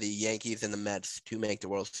for the Yankees and the Mets to make the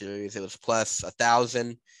World Series. It was plus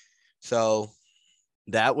 1,000. So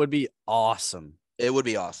that would be awesome. It would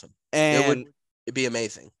be awesome. And it'd be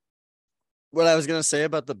amazing. what I was gonna say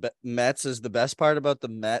about the Mets is the best part about the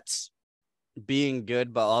Mets being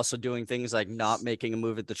good, but also doing things like not making a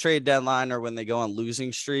move at the trade deadline or when they go on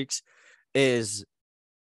losing streaks is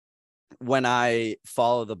when I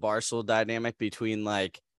follow the Barstool dynamic between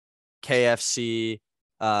like KFC,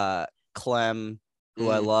 Clem, who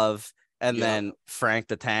I love, and then Frank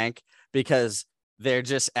the Tank, because they're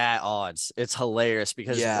just at odds. It's hilarious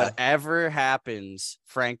because whatever happens,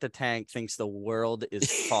 Frank the Tank thinks the world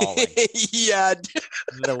is falling. Yeah.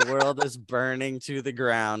 The world is burning to the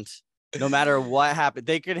ground. No matter what happened,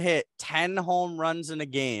 they could hit 10 home runs in a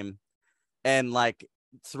game and like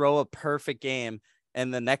throw a perfect game.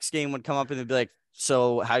 And the next game would come up and they'd be like,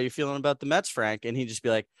 so how you feeling about the Mets, Frank? And he'd just be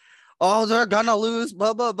like, oh, they're gonna lose,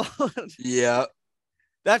 blah, blah, blah. Yeah.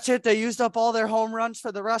 That's it. They used up all their home runs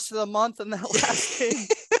for the rest of the month in that last game.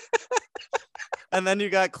 And then you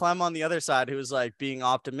got Clem on the other side, who was like being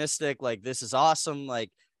optimistic, like, this is awesome.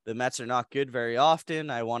 Like, the Mets are not good very often.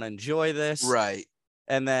 I want to enjoy this. Right.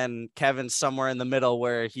 And then Kevin's somewhere in the middle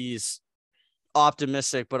where he's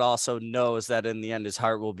optimistic, but also knows that in the end his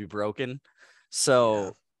heart will be broken.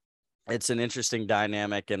 So it's an interesting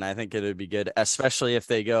dynamic, and I think it would be good, especially if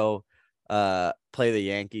they go play the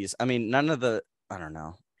Yankees. I mean, I don't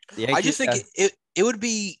know. The Yankees, I just think it would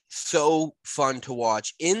be so fun to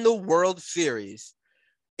watch in the World Series.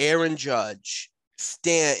 Aaron Judge,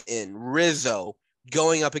 Stanton, Rizzo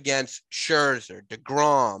going up against Scherzer,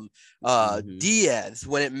 DeGrom, Diaz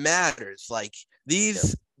when it matters. Like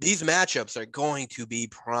these matchups are going to be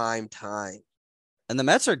prime time. And the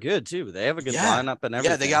Mets are good too. They have a good lineup and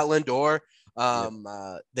everything. Yeah, they got Lindor.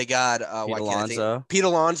 They got Pete Alonso. Pete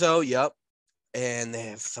Alonso, yep. And they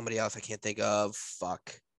have somebody else I can't think of.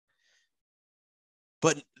 Fuck.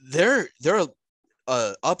 But they're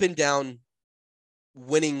up and down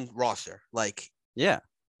winning roster. Like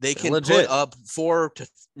they can put up 4 to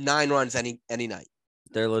 9 runs any night.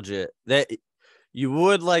 They're legit. You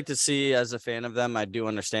would like to see, as a fan of them, I do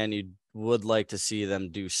understand you would like to see them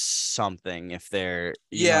do something if they're,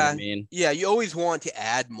 you know what I mean? Yeah, you always want to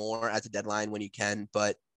add more at the deadline when you can,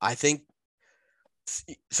 but I think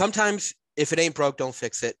sometimes if it ain't broke, don't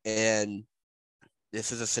fix it. And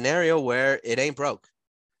this is a scenario where it ain't broke.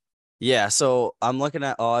 Yeah, so I'm looking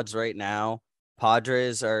at odds right now.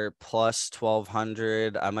 Padres are plus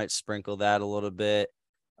 1,200. I might sprinkle that a little bit.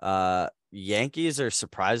 Yankees are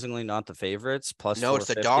surprisingly not the favorites. Plus, no, it's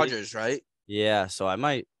the Dodgers, right? Yeah, so I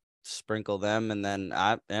might sprinkle them, and then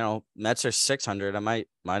Mets are 600. I might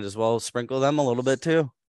as well sprinkle them a little bit too.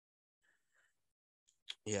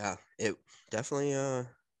 Yeah, it definitely. I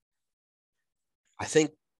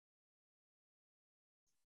think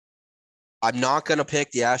I'm not gonna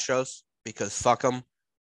pick the Astros because fuck them,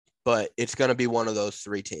 but it's gonna be one of those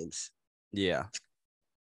 3 teams. Yeah.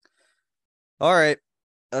 All right,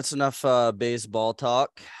 that's enough baseball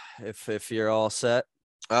talk. If you're all set.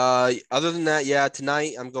 Other than that,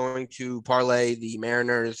 tonight I'm going to parlay the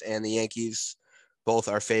Mariners and the Yankees. Both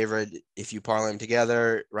are favored. If you parlay them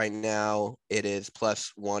together, right now it is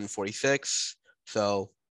plus 146.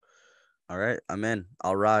 So, all right, I'm in.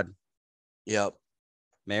 I'll ride. Yep.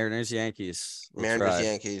 Mariners, Yankees.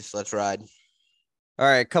 Yankees. Let's ride. All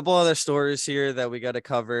right, a couple other stories here that we got to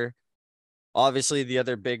cover. Obviously, the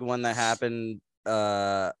other big one that happened,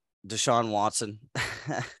 Deshaun Watson.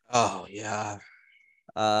 Oh yeah.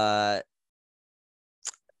 I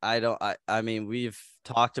mean, we've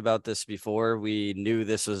talked about this before. We knew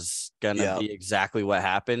this was gonna be exactly what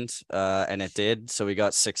happened, and it did. So we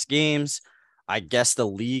got 6 games. I guess the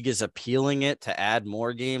league is appealing it to add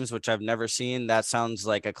more games, which I've never seen. That sounds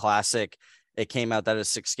like a classic. It came out that is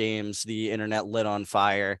 6 games. The internet lit on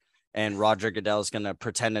fire, and Roger Goodell is gonna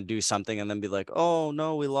pretend to do something and then be like, "Oh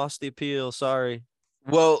no, we lost the appeal. Sorry."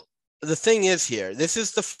 Well, the thing is here, this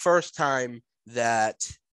is the first time that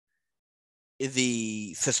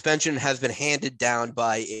the suspension has been handed down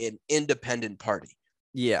by an independent party.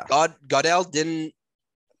 Yeah. Goodell didn't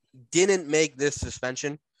make this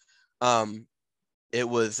suspension. It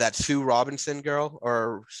was that Sue Robinson girl,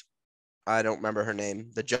 or I don't remember her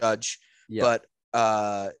name, the judge. Yeah.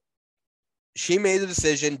 But she made the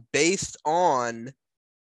decision based on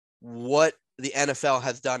what the NFL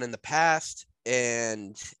has done in the past.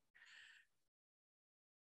 And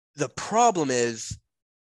the problem is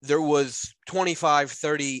there was 25,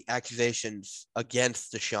 30 accusations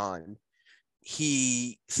against Deshaun.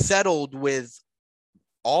 He settled with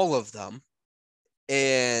all of them,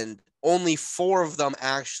 and only 4 of them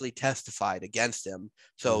actually testified against him.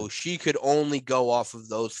 So she could only go off of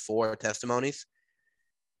those 4 testimonies.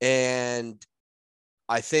 And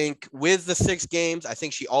I think with the 6 games, I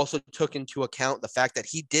think she also took into account the fact that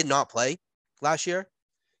he did not play last year.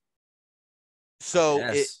 So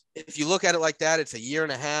Yes. if you look at it like that, it's a year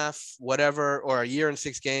and a half, whatever, or a year and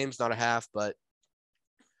 6 games, not a half. But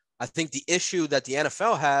I think the issue that the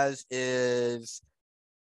NFL has is,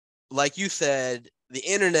 like you said, the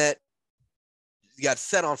internet got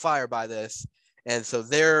set on fire by this. And so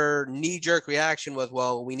their knee-jerk reaction was,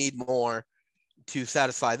 well, we need more to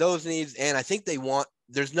satisfy those needs. And I think there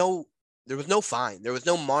was no fine. There was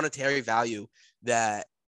no monetary value that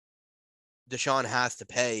Deshaun has to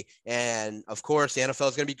pay. And of course, the NFL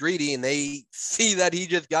is going to be greedy, and they see that he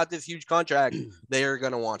just got this huge contract. They're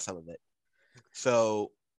going to want some of it.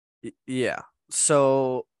 So, Yeah.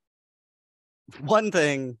 So one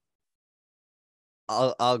thing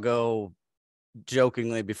I'll go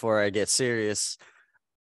jokingly before I get serious.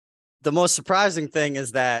 The most surprising thing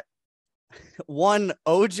is that one,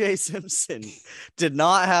 OJ Simpson did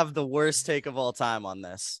not have the worst take of all time on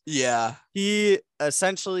this. yeah. He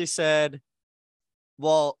essentially said,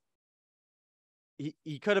 well,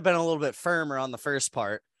 he could have been a little bit firmer on the first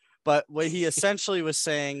part, but what he essentially was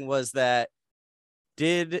saying was that,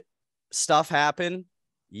 did stuff happen?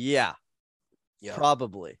 Yeah, Yep.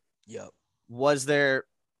 probably. Yep. Was there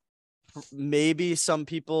maybe some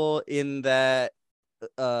people in that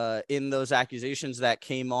in those accusations that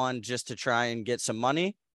came on just to try and get some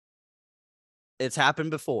money? It's happened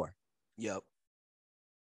before. Yep.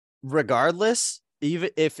 Regardless, even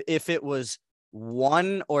if it was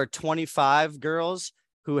 1 or 25 girls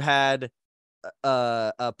who had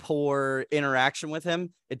a poor interaction with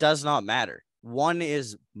him, it does not matter. One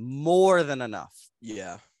is more than enough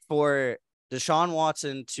Yeah. for Deshaun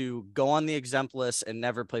Watson to go on the exempt list and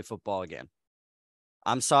never play football again.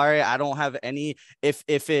 I'm sorry, I don't have any. If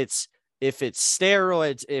it's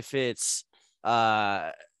steroids, if it's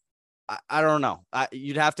I don't know.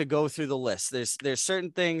 You'd have to go through the list. There's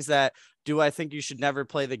certain things that, do I think you should never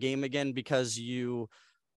play the game again because you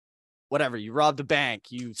robbed a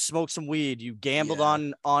bank, you smoked some weed, you gambled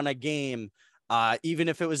Yeah. on a game, even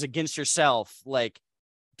if it was against yourself. Like,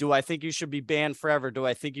 do I think you should be banned forever? Do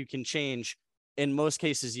I think you can change? In most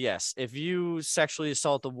cases, yes. If you sexually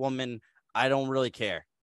assault a woman, I don't really care.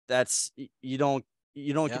 That's you don't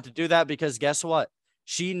Yeah. get to do that, because guess what?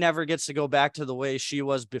 She never gets to go back to the way she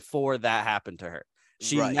was before that happened to her.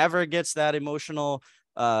 She Right. never gets that emotional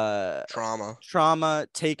Trauma.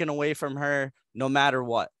 taken away from her, no matter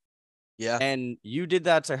what. Yeah. And you did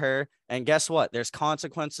that to her, and guess what? There's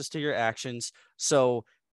consequences to your actions. So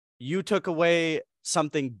you took away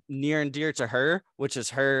something near and dear to her, which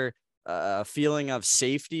is her feeling of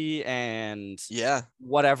safety and Yeah.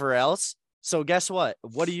 whatever else. So guess what?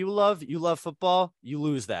 What do you love? You love football. You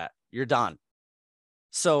lose that, you're done.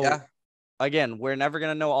 So Yeah. again, we're never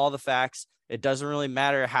going to know all the facts. It doesn't really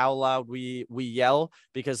matter how loud we yell,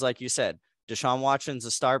 because like you said, Deshaun Watson's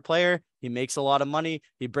a star player. He makes a lot of money.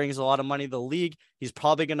 He brings a lot of money to the league. He's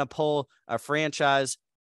probably going to pull a franchise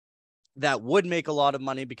that would make a lot of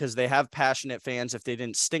money because they have passionate fans, if they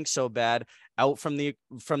didn't stink so bad, out from the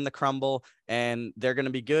crumble, and they're going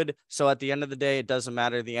to be good. So at the end of the day, it doesn't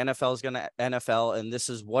matter. The NFL is going to NFL, and this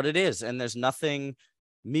is what it is. And there's nothing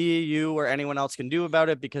me, you, or anyone else can do about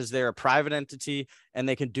it, because they're a private entity and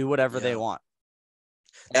they can do whatever they Yeah. want.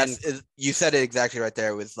 And You said it exactly right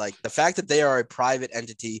there. With like the fact that they are a private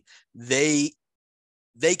entity, they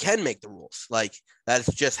can make the rules. Like,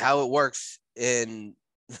 that's just how it works in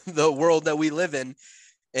the world that we live in.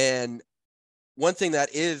 And one thing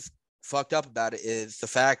that is fucked up about it is the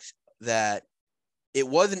fact that it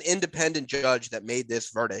was an independent judge that made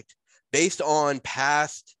this verdict based on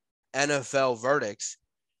past NFL verdicts.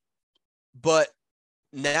 But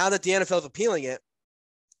now that the NFL is appealing it,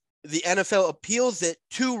 the NFL appeals it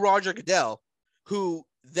to Roger Goodell, who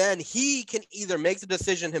then he can either make the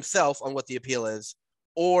decision himself on what the appeal is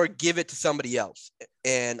or give it to somebody else.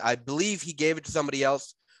 And I believe he gave it to somebody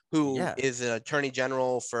else who is an attorney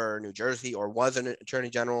general for New Jersey, or was an attorney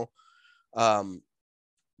general.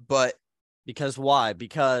 But because why?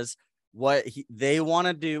 Because what they want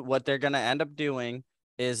to do, what they're going to end up doing,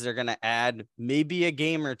 is they're going to add maybe a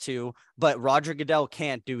game or two, but Roger Goodell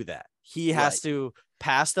can't do that. He has to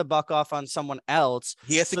pass the buck off on someone else.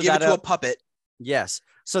 He has to give it to a puppet. Yes.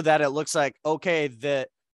 So that it looks like, okay, that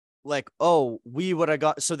like, oh, we would have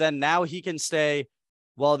got, so then now he can say,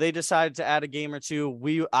 well, they decided to add a game or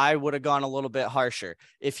two. I would have gone a little bit harsher.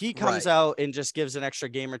 If he comes out and just gives an extra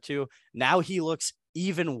game or two, now he looks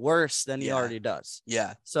even worse than he already does.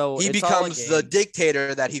 Yeah. So he becomes the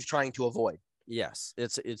dictator that he's trying to avoid. Yes.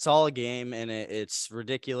 It's all a game, and it's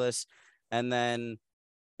ridiculous. And then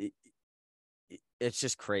it's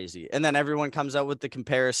just crazy. And then everyone comes out with the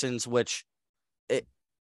comparisons, which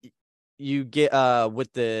you get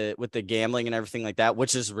with the gambling and everything like that,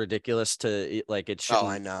 which is ridiculous to like it Oh,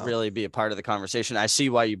 I shouldn't know. really be a part of the conversation. I see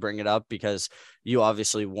why you bring it up because you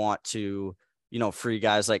obviously want to, free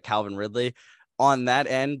guys like Calvin Ridley on that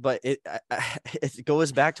end, but it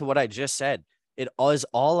goes back to what I just said. It is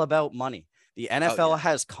all about money. The NFL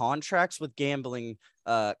has contracts with gambling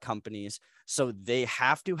companies, so they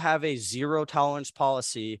have to have a zero tolerance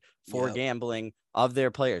policy for gambling of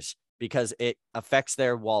their players because it affects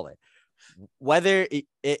their wallet. Whether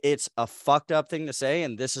it's a fucked up thing to say,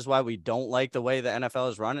 and this is why we don't like the way the NFL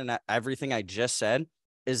is run, and everything I just said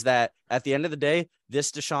is that at the end of the day,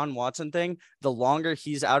 this Deshaun Watson thing, the longer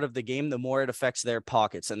he's out of the game, the more it affects their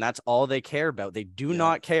pockets. And that's all they care about. They do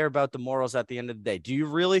not care about the morals at the end of the day. Do you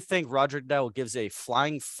really think Roger Goodell gives a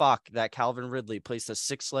flying fuck that Calvin Ridley placed a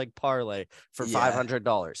 6-leg parlay for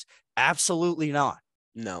 $500? Absolutely not.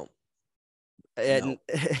 No. And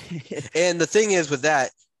and the thing is with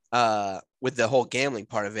that, with the whole gambling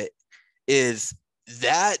part of it, is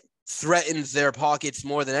that threatens their pockets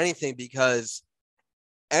more than anything because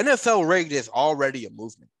NFL rigged is already a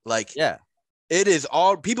movement. Like, it is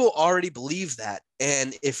all people already believe that.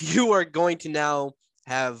 And if you are going to now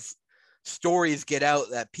have stories get out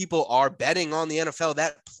that people are betting on the NFL,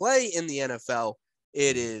 that play in the NFL,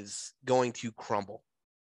 it is going to crumble.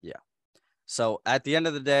 Yeah. So at the end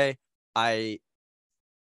of the day, I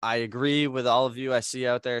agree with all of you I see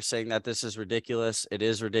out there saying that this is ridiculous. It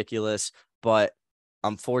is ridiculous, but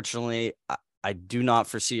unfortunately, I do not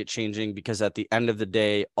foresee it changing because at the end of the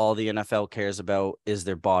day, all the NFL cares about is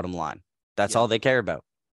their bottom line. That's all they care about.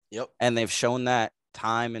 Yep. And they've shown that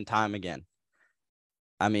time and time again.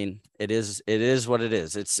 I mean, it is what it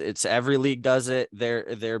is. It's every league does it.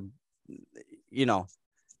 They're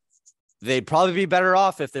they'd probably be better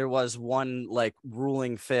off if there was one like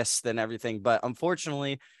ruling fist than everything. But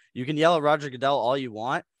unfortunately, you can yell at Roger Goodell all you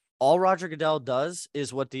want. All Roger Goodell does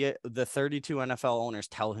is what the 32 NFL owners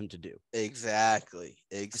tell him to do. Exactly.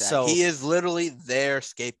 So he is literally their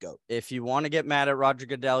scapegoat. If you want to get mad at Roger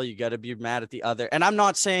Goodell, you got to be mad at the other. And I'm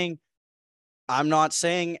not saying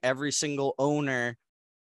every single owner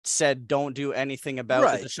said don't do anything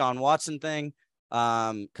about the Deshaun Watson thing.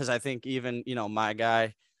 Because I think even my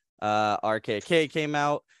guy RKK came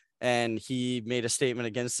out and he made a statement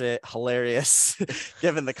against it. Hilarious,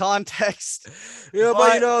 given the context.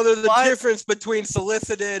 But there's a difference between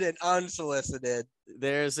solicited and unsolicited.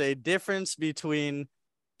 There's a difference between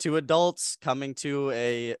two adults coming to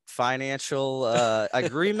a financial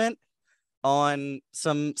agreement on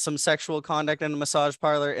some sexual conduct in a massage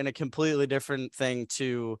parlor, and a completely different thing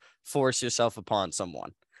to force yourself upon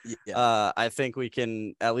someone. I think we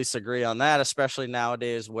can at least agree on that, especially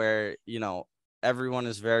nowadays where, everyone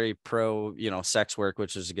is very pro, sex work,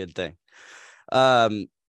 which is a good thing.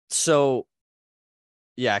 So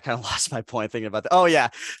yeah, I kind of lost my point thinking about that. Oh yeah.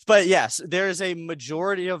 But yes, there's a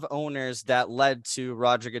majority of owners that led to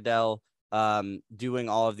Roger Goodell doing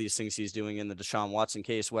all of these things he's doing in the Deshaun Watson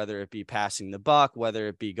case, whether it be passing the buck, whether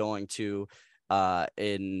it be going to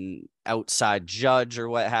an outside judge or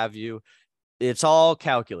what have you. It's all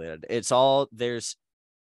calculated. It's all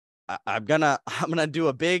I'm gonna do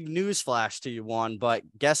a big news flash to you, Juan, but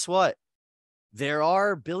guess what? There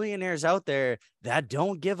are billionaires out there that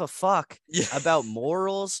don't give a fuck about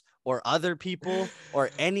morals or other people or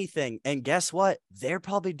anything. And guess what? They're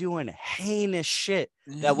probably doing heinous shit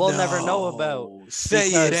that we'll never know about.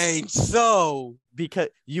 It ain't so. Because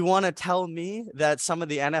you want to tell me that some of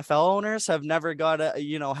the NFL owners have never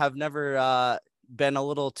been a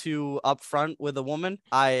little too upfront with a woman?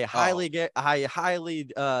 I highly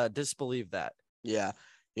disbelieve that. Yeah.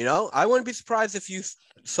 I wouldn't be surprised if you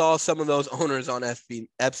saw some of those owners on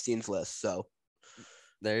Epstein's list. So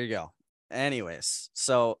there you go. Anyways,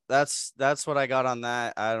 so that's what I got on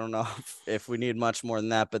that. I don't know if we need much more than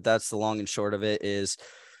that, but that's the long and short of it is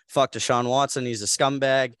fuck Deshaun Watson. He's a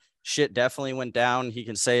scumbag. Shit definitely went down. He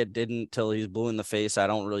can say it didn't till he's blue in the face. I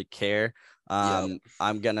don't really care. I'm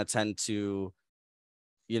going to tend to,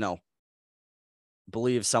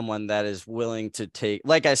 believe someone that is willing to take,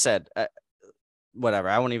 like I said, whatever.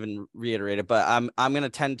 I won't even reiterate it, but I'm going to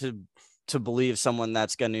tend to believe someone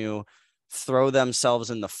that's going to throw themselves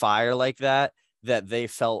in the fire like that they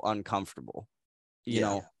felt uncomfortable,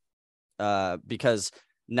 because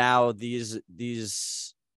now the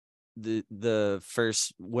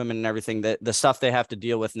first women and everything, that the stuff they have to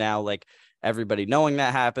deal with now, like everybody knowing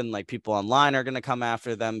that happened, like people online are going to come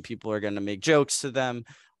after them. People are going to make jokes to them.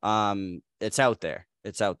 It's out there.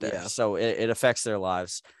 Yeah. So it affects their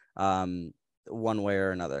lives, one way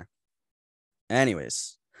or another.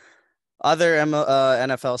 Anyways, other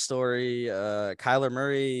NFL story, Kyler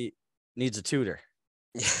Murray needs a tutor.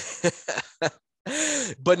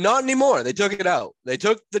 But not anymore. They took it out. They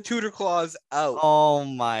took the tutor clause out. Oh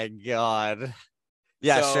my God.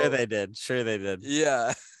 Yeah, sure So, they did. Sure they did.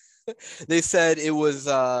 yeah. They said it was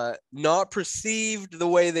not perceived the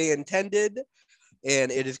way they intended,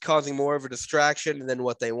 and it is causing more of a distraction than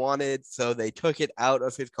what they wanted. So they took it out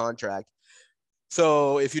of his contract.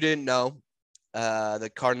 So if you didn't know,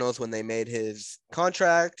 the Cardinals, when they made his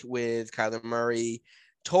contract with Kyler Murray,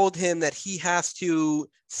 told him that he has to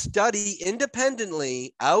study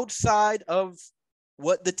independently outside of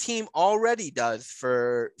what the team already does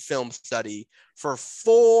for film study for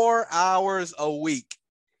 4 hours a week.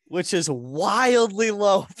 Which is wildly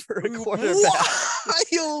low for a quarterback.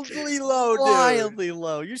 Wildly low, dude. Wildly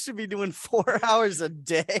low. You should be doing 4 hours a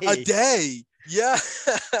day. A day. Yeah.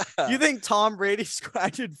 You think Tom Brady's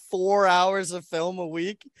grinding 4 hours of film a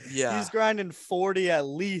week? Yeah. He's grinding 40 at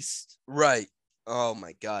least. Right. Oh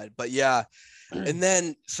my God. But yeah. And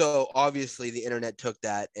then, so obviously the internet took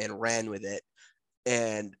that and ran with it.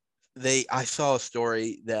 And I saw a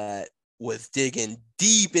story that was digging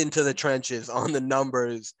deep into the trenches on the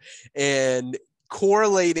numbers and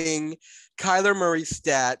correlating Kyler Murray's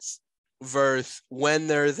stats versus when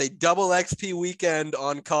there's a double XP weekend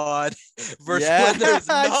on COD versus when there's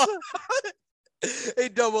not a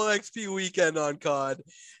double XP weekend on COD.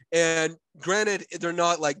 And granted, they're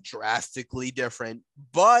not like drastically different,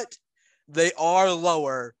 but they are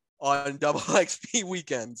lower on double XP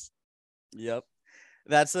weekends. Yep.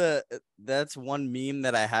 That's one meme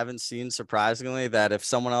that I haven't seen, surprisingly, that if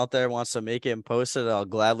someone out there wants to make it and post it, I'll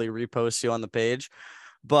gladly repost you on the page.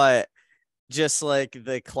 But just like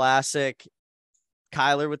the classic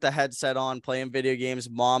Kyler with the headset on playing video games,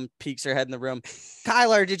 mom peeks her head in the room.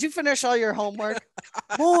 Kyler, did you finish all your homework?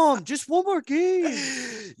 Mom, just one more game.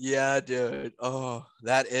 Yeah, dude. Oh,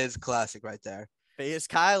 that is classic right there. Face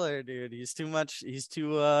Kyler, dude. He's too much. He's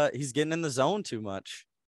getting in the zone too much.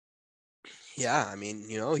 Yeah, I mean,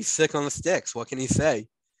 he's sick on the sticks. What can he say?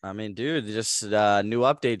 I mean, dude, just new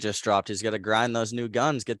update just dropped. He's got to grind those new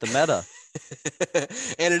guns, get the meta.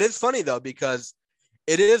 And it is funny, though, because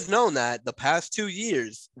it is known that the past 2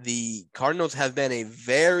 years, the Cardinals have been a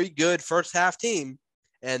very good first half team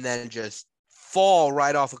and then just fall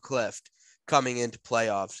right off a cliff coming into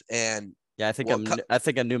playoffs. And yeah, I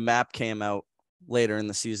think a new map came out later in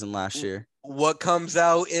the season last year. What comes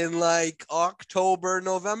out in like October,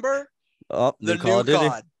 November? Oh, The new Call of Duty.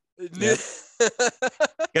 COD. Yep.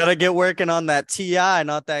 Gotta get working on that TI,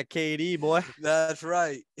 not that KD, boy. That's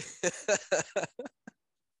right.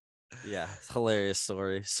 Yeah, hilarious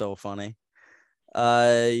story. So funny.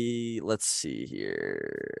 Let's see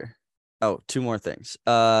here. Oh, two more things.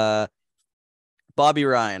 Bobby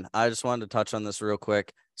Ryan. I just wanted to touch on this real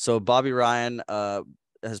quick. So Bobby Ryan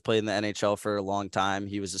has played in the NHL for a long time.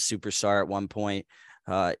 He was a superstar at one point.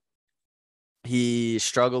 He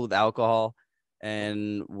struggled with alcohol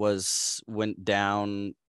and went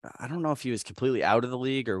down. I don't know if he was completely out of the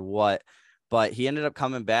league or what, but he ended up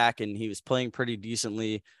coming back and he was playing pretty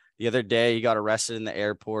decently. The other day, he got arrested in the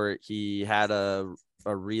airport. He had a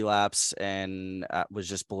relapse and was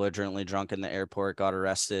just belligerently drunk in the airport, got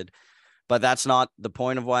arrested. But that's not the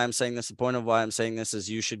point of why I'm saying this. The point of why I'm saying this is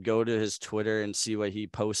you should go to his Twitter and see what he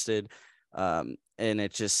posted. And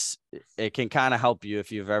it can kind of help you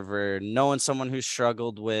if you've ever known someone who's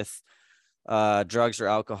struggled with drugs or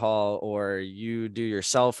alcohol, or you do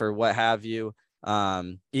yourself or what have you.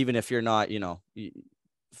 Even if you're not,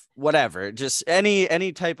 whatever, just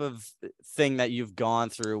any type of thing that you've gone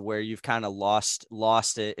through where you've kind of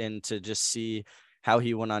lost it, and to just see how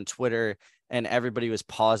he went on Twitter and everybody was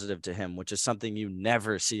positive to him, which is something you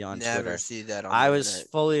never see on Twitter. Never see that on I the was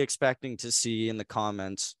internet. fully expecting to see in the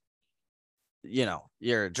comments,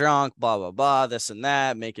 you're drunk, blah, blah, blah, this and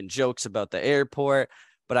that, making jokes about the airport.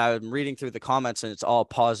 But I'm reading through the comments and it's all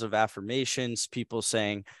positive affirmations, people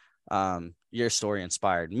saying, your story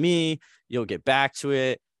inspired me. You'll get back to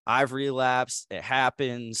it. I've relapsed. It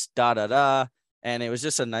happens, da, da, da. And it was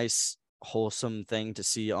just a nice, wholesome thing to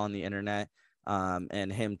see on the internet.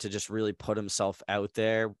 And him to just really put himself out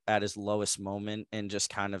there at his lowest moment and just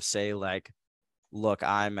kind of say, like, look,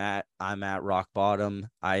 I'm at rock bottom.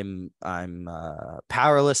 I'm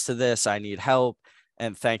powerless to this. I need help.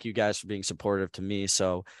 And thank you guys for being supportive to me.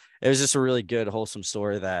 So it was just a really good, wholesome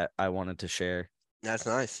story that I wanted to share. That's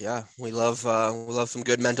nice. Yeah. We love some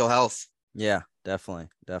good mental health. Yeah, definitely.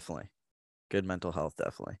 Good mental health.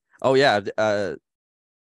 Definitely. Oh yeah.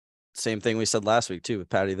 Same thing we said last week too, with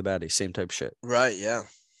Patty the Batty, same type of shit. Right. Yeah.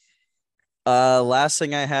 Last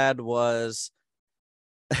thing I had was,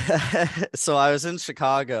 so I was in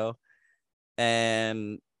Chicago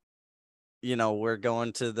and we're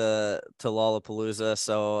going to Lollapalooza.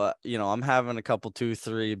 So, I'm having a couple,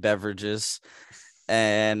 2-3 beverages,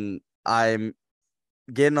 and I'm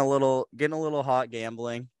getting a little hot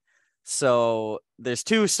gambling. So there's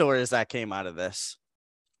 2 stories that came out of this.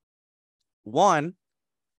 One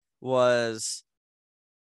was,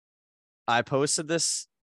 I posted this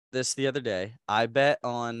the other day. I bet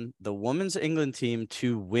on the women's England team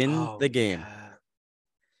to win the game. Yeah.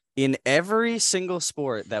 In every single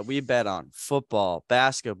sport that we bet on, football,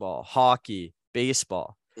 basketball, hockey,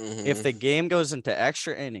 baseball, if the game goes into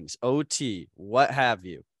extra innings, OT, what have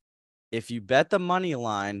you, if you bet the money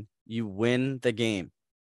line, you win the game.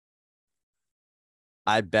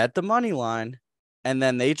 I bet the money line, and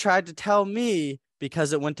then they tried to tell me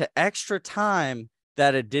because it went to extra time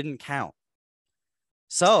that it didn't count.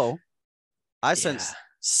 So I sent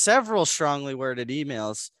several strongly worded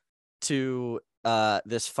emails to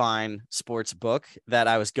this fine sports book that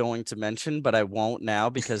I was going to mention, but I won't now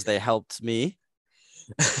because they helped me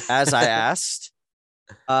as I asked.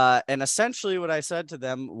 And essentially what I said to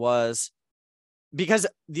them was, because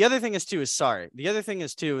the other thing is too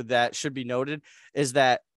that should be noted is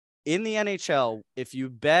that in the NHL, if you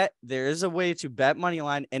bet, there is a way to bet money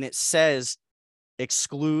line and it says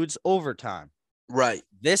excludes overtime. Right.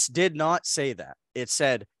 This did not say that. It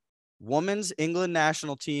said women's England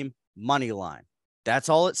national team money line. That's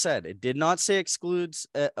all it said. It did not say excludes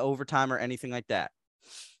overtime or anything like that.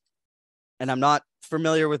 And I'm not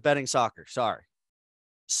familiar with betting soccer. Sorry.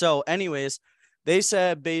 So anyways, they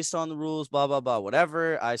said based on the rules, blah, blah, blah,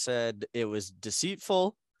 whatever. I said it was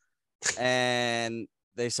deceitful. And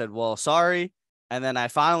they said, well, sorry. And then I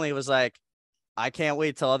finally was like, I can't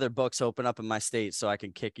wait till other books open up in my state so I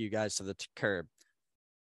can kick you guys to the curb.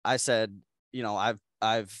 I said, I'm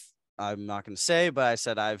not going to say, but I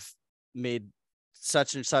said, I've made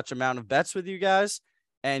such and such amount of bets with you guys,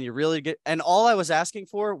 and you really get, and all I was asking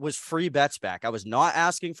for was free bets back. I was not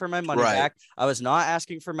asking for my money back. I was not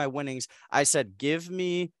asking for my winnings. I said, give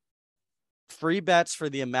me free bets for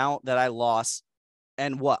the amount that I lost.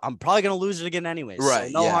 And what? I'm probably going to lose it again anyways.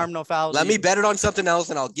 Right. So no harm, no foul. Let me bet it on something else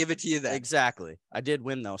and I'll give it to you then. Exactly. I did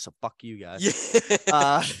win though. So fuck you guys.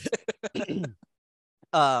 Yeah.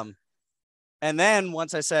 And then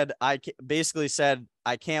once I said, basically said,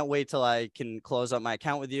 I can't wait till I can close up my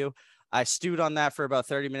account with you. I stewed on that for about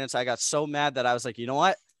 30 minutes. I got so mad that I was like, you know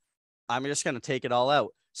what? I'm just going to take it all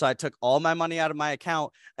out. So I took all my money out of my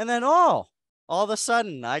account. And then, all of a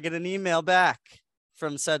sudden, I get an email back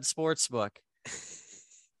from said sportsbook.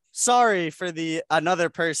 Sorry for another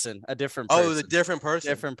person, a different person. Oh, the different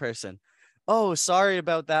person. Different person. Oh, sorry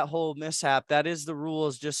about that whole mishap. That is the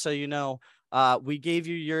rules, just so you know. We gave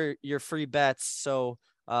you your free bets. So,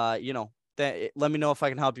 let me know if I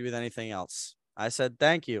can help you with anything else. I said,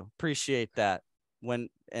 thank you. Appreciate that.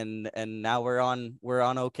 And now we're on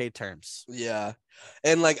okay terms. Yeah.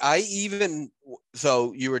 And like,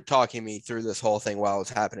 so you were talking me through this whole thing while it was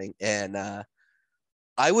happening. And,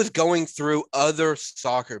 I was going through other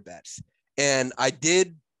soccer bets and I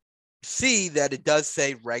did see that it does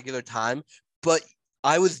say regular time, but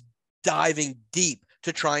I was diving deep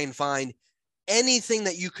to try and find anything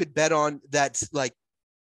that you could bet on. That's like,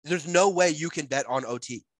 there's no way you can bet on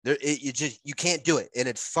OT. You can't do it. And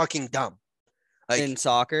it's fucking dumb. Like in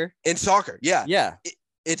soccer. Yeah. Yeah.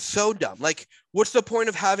 It's so dumb. Like, what's the point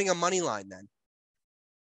of having a money line then?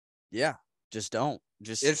 Yeah. Just don't.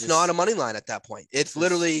 It's not a money line at that point. It's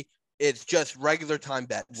literally, it's just regular time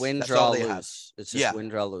bets. Win, draw, lose. It's just win,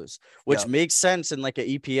 draw, lose, which makes sense in like an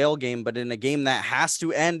EPL game, but in a game that has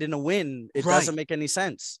to end in a win, it doesn't make any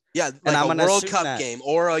sense. Yeah, like a World Cup game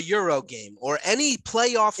or a Euro game or any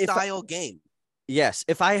playoff style game. Yes,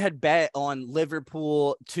 if I had bet on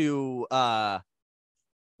Liverpool to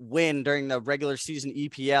win during the regular season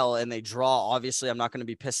EPL and they draw, obviously I'm not going to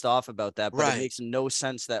be pissed off about that, but it makes no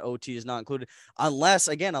sense that OT is not included unless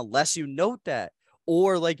you note that,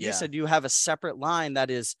 or like you said, you have a separate line that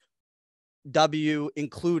is W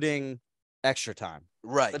including extra time.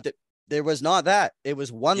 Right. But there was not that. It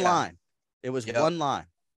was one line. It was one line.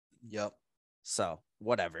 Yep. So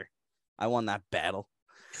whatever. I won that battle.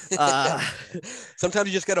 Sometimes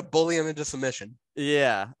you just got to bully him into submission.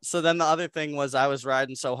 Yeah. So then the other thing was I was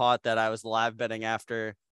riding so hot that I was live betting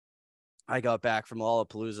after I got back from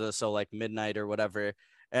Lollapalooza. So like midnight or whatever.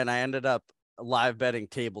 And I ended up live betting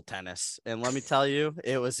table tennis. And let me tell you,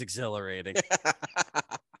 it was exhilarating.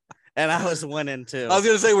 And I was winning too. I was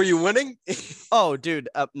going to say, were you winning? Oh, dude,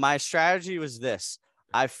 my strategy was this.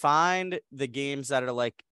 I find the games that are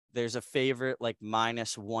like, there's a favorite like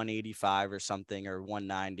minus 185 or something or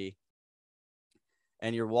 190.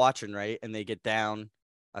 And you're watching, right? And they get down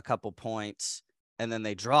a couple points. and then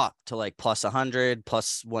they drop to like plus 100,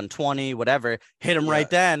 plus 120, whatever, hit them Yeah. right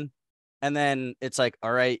then. And then it's like,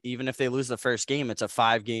 all right, even if they lose the first game, it's a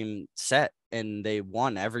 5-game set and they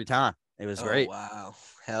won every time. It was great. Wow.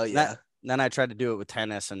 Hell And yeah. then I tried to do it with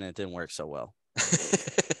tennis and it didn't work so well.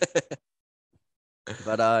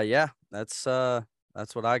 But yeah, that's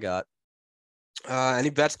what I got.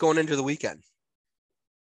 Any bets going into the weekend?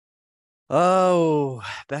 Oh,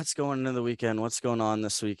 bets going into the weekend. What's going on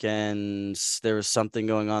this weekend? There was something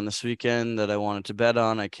going on this weekend that I wanted to bet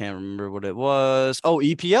on. I can't remember what it was. Oh,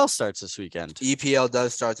 EPL starts this weekend. EPL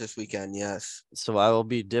does start this weekend, yes. So I will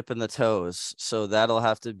be dipping the toes. So that'll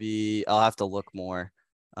have to be, I'll have to look more.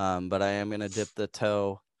 But I am going to dip the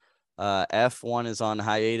toe. F1 is on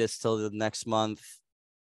hiatus till the next month.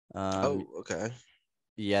 Okay.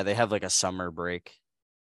 Yeah, they have like a summer break.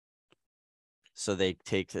 So they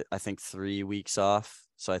take, I think, 3 weeks off.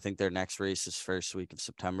 So I think their next race is first week of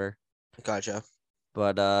September. Gotcha.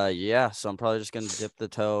 But yeah, so I'm probably just gonna dip the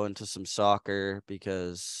toe into some soccer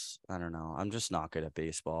because I don't know. I'm just not good at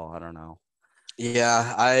baseball. I don't know.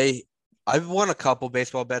 Yeah, I've won a couple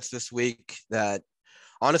baseball bets this week that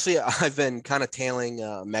honestly I've been kind of tailing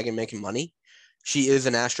Megan making money. She is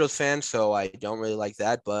an Astros fan, so I don't really like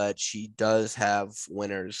that, but she does have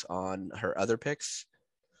winners on her other picks.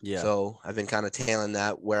 Yeah. So I've been kind of tailing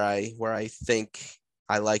that where I think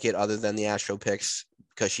I like it other than the Astro picks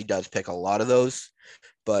because she does pick a lot of those.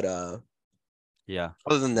 But yeah.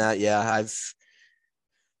 other than that, yeah,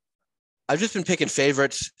 I've just been picking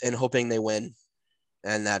favorites and hoping they win,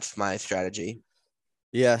 and that's my strategy.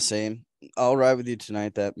 Yeah, same. I'll ride with you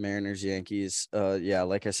tonight. That Mariners Yankees. Yeah,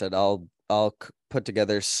 like I said, I'll put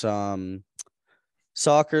together some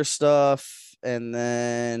soccer stuff, and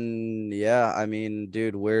then yeah, I mean,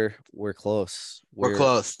 dude, we're close. We're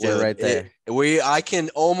close, dude. We're right there. I can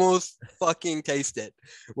almost fucking taste it.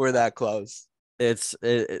 We're that close.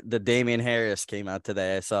 The Damian Harris came out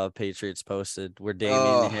today. I saw Patriots posted. We're Damian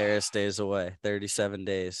Oh, Harris days away. 37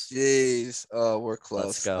 days. jeez. Oh, we're close.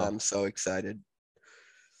 Let's go. I'm so excited.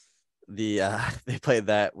 They played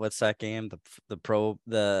that. What's that game?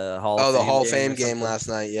 The Hall of Oh, Fame the Hall of game Fame or game something? last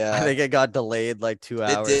night. I Yeah, think it got delayed like 2 it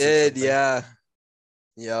hours. or did. something. Yeah.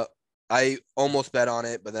 Yep. I almost bet on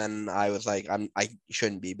it, but then I was like, I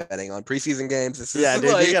shouldn't be betting on preseason games. This is Yeah,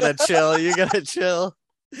 dude, like, you gotta chill. You gotta chill.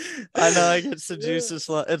 I know it gets the juices.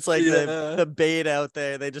 It's like Yeah. the bait out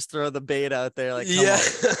there. They just throw the bait out there. Like, yeah.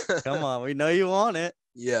 come on. We know you want it.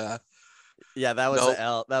 Yeah. Yeah, that was Nope. an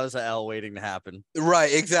L. That was an L waiting to happen.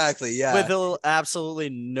 Right. Exactly. Yeah. With absolutely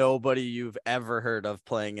nobody you've ever heard of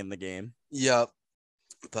playing in the game. Yep.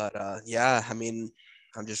 But yeah, I mean,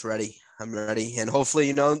 I'm just ready. I'm ready, and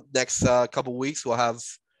hopefully, next couple weeks we'll have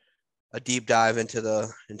a deep dive into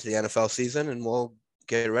the NFL season, and we'll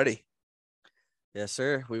get ready. Yes,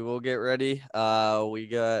 sir. We will get ready.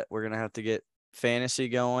 We're gonna have to get fantasy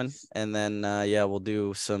going, and then yeah, we'll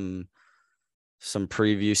do some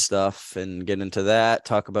preview stuff and get into that.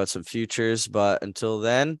 Talk about some futures, but until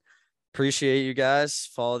then, appreciate you guys.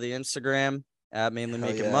 Follow the Instagram at Mainly Hell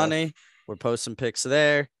Making yeah. Money. We're posting pics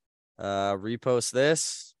there. Repost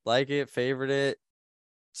this, like it, favorite it,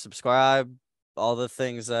 subscribe, all the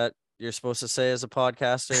things that you're supposed to say as a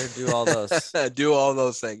podcaster. Do all those. Do all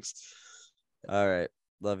those things. All right.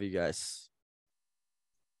 Love you guys.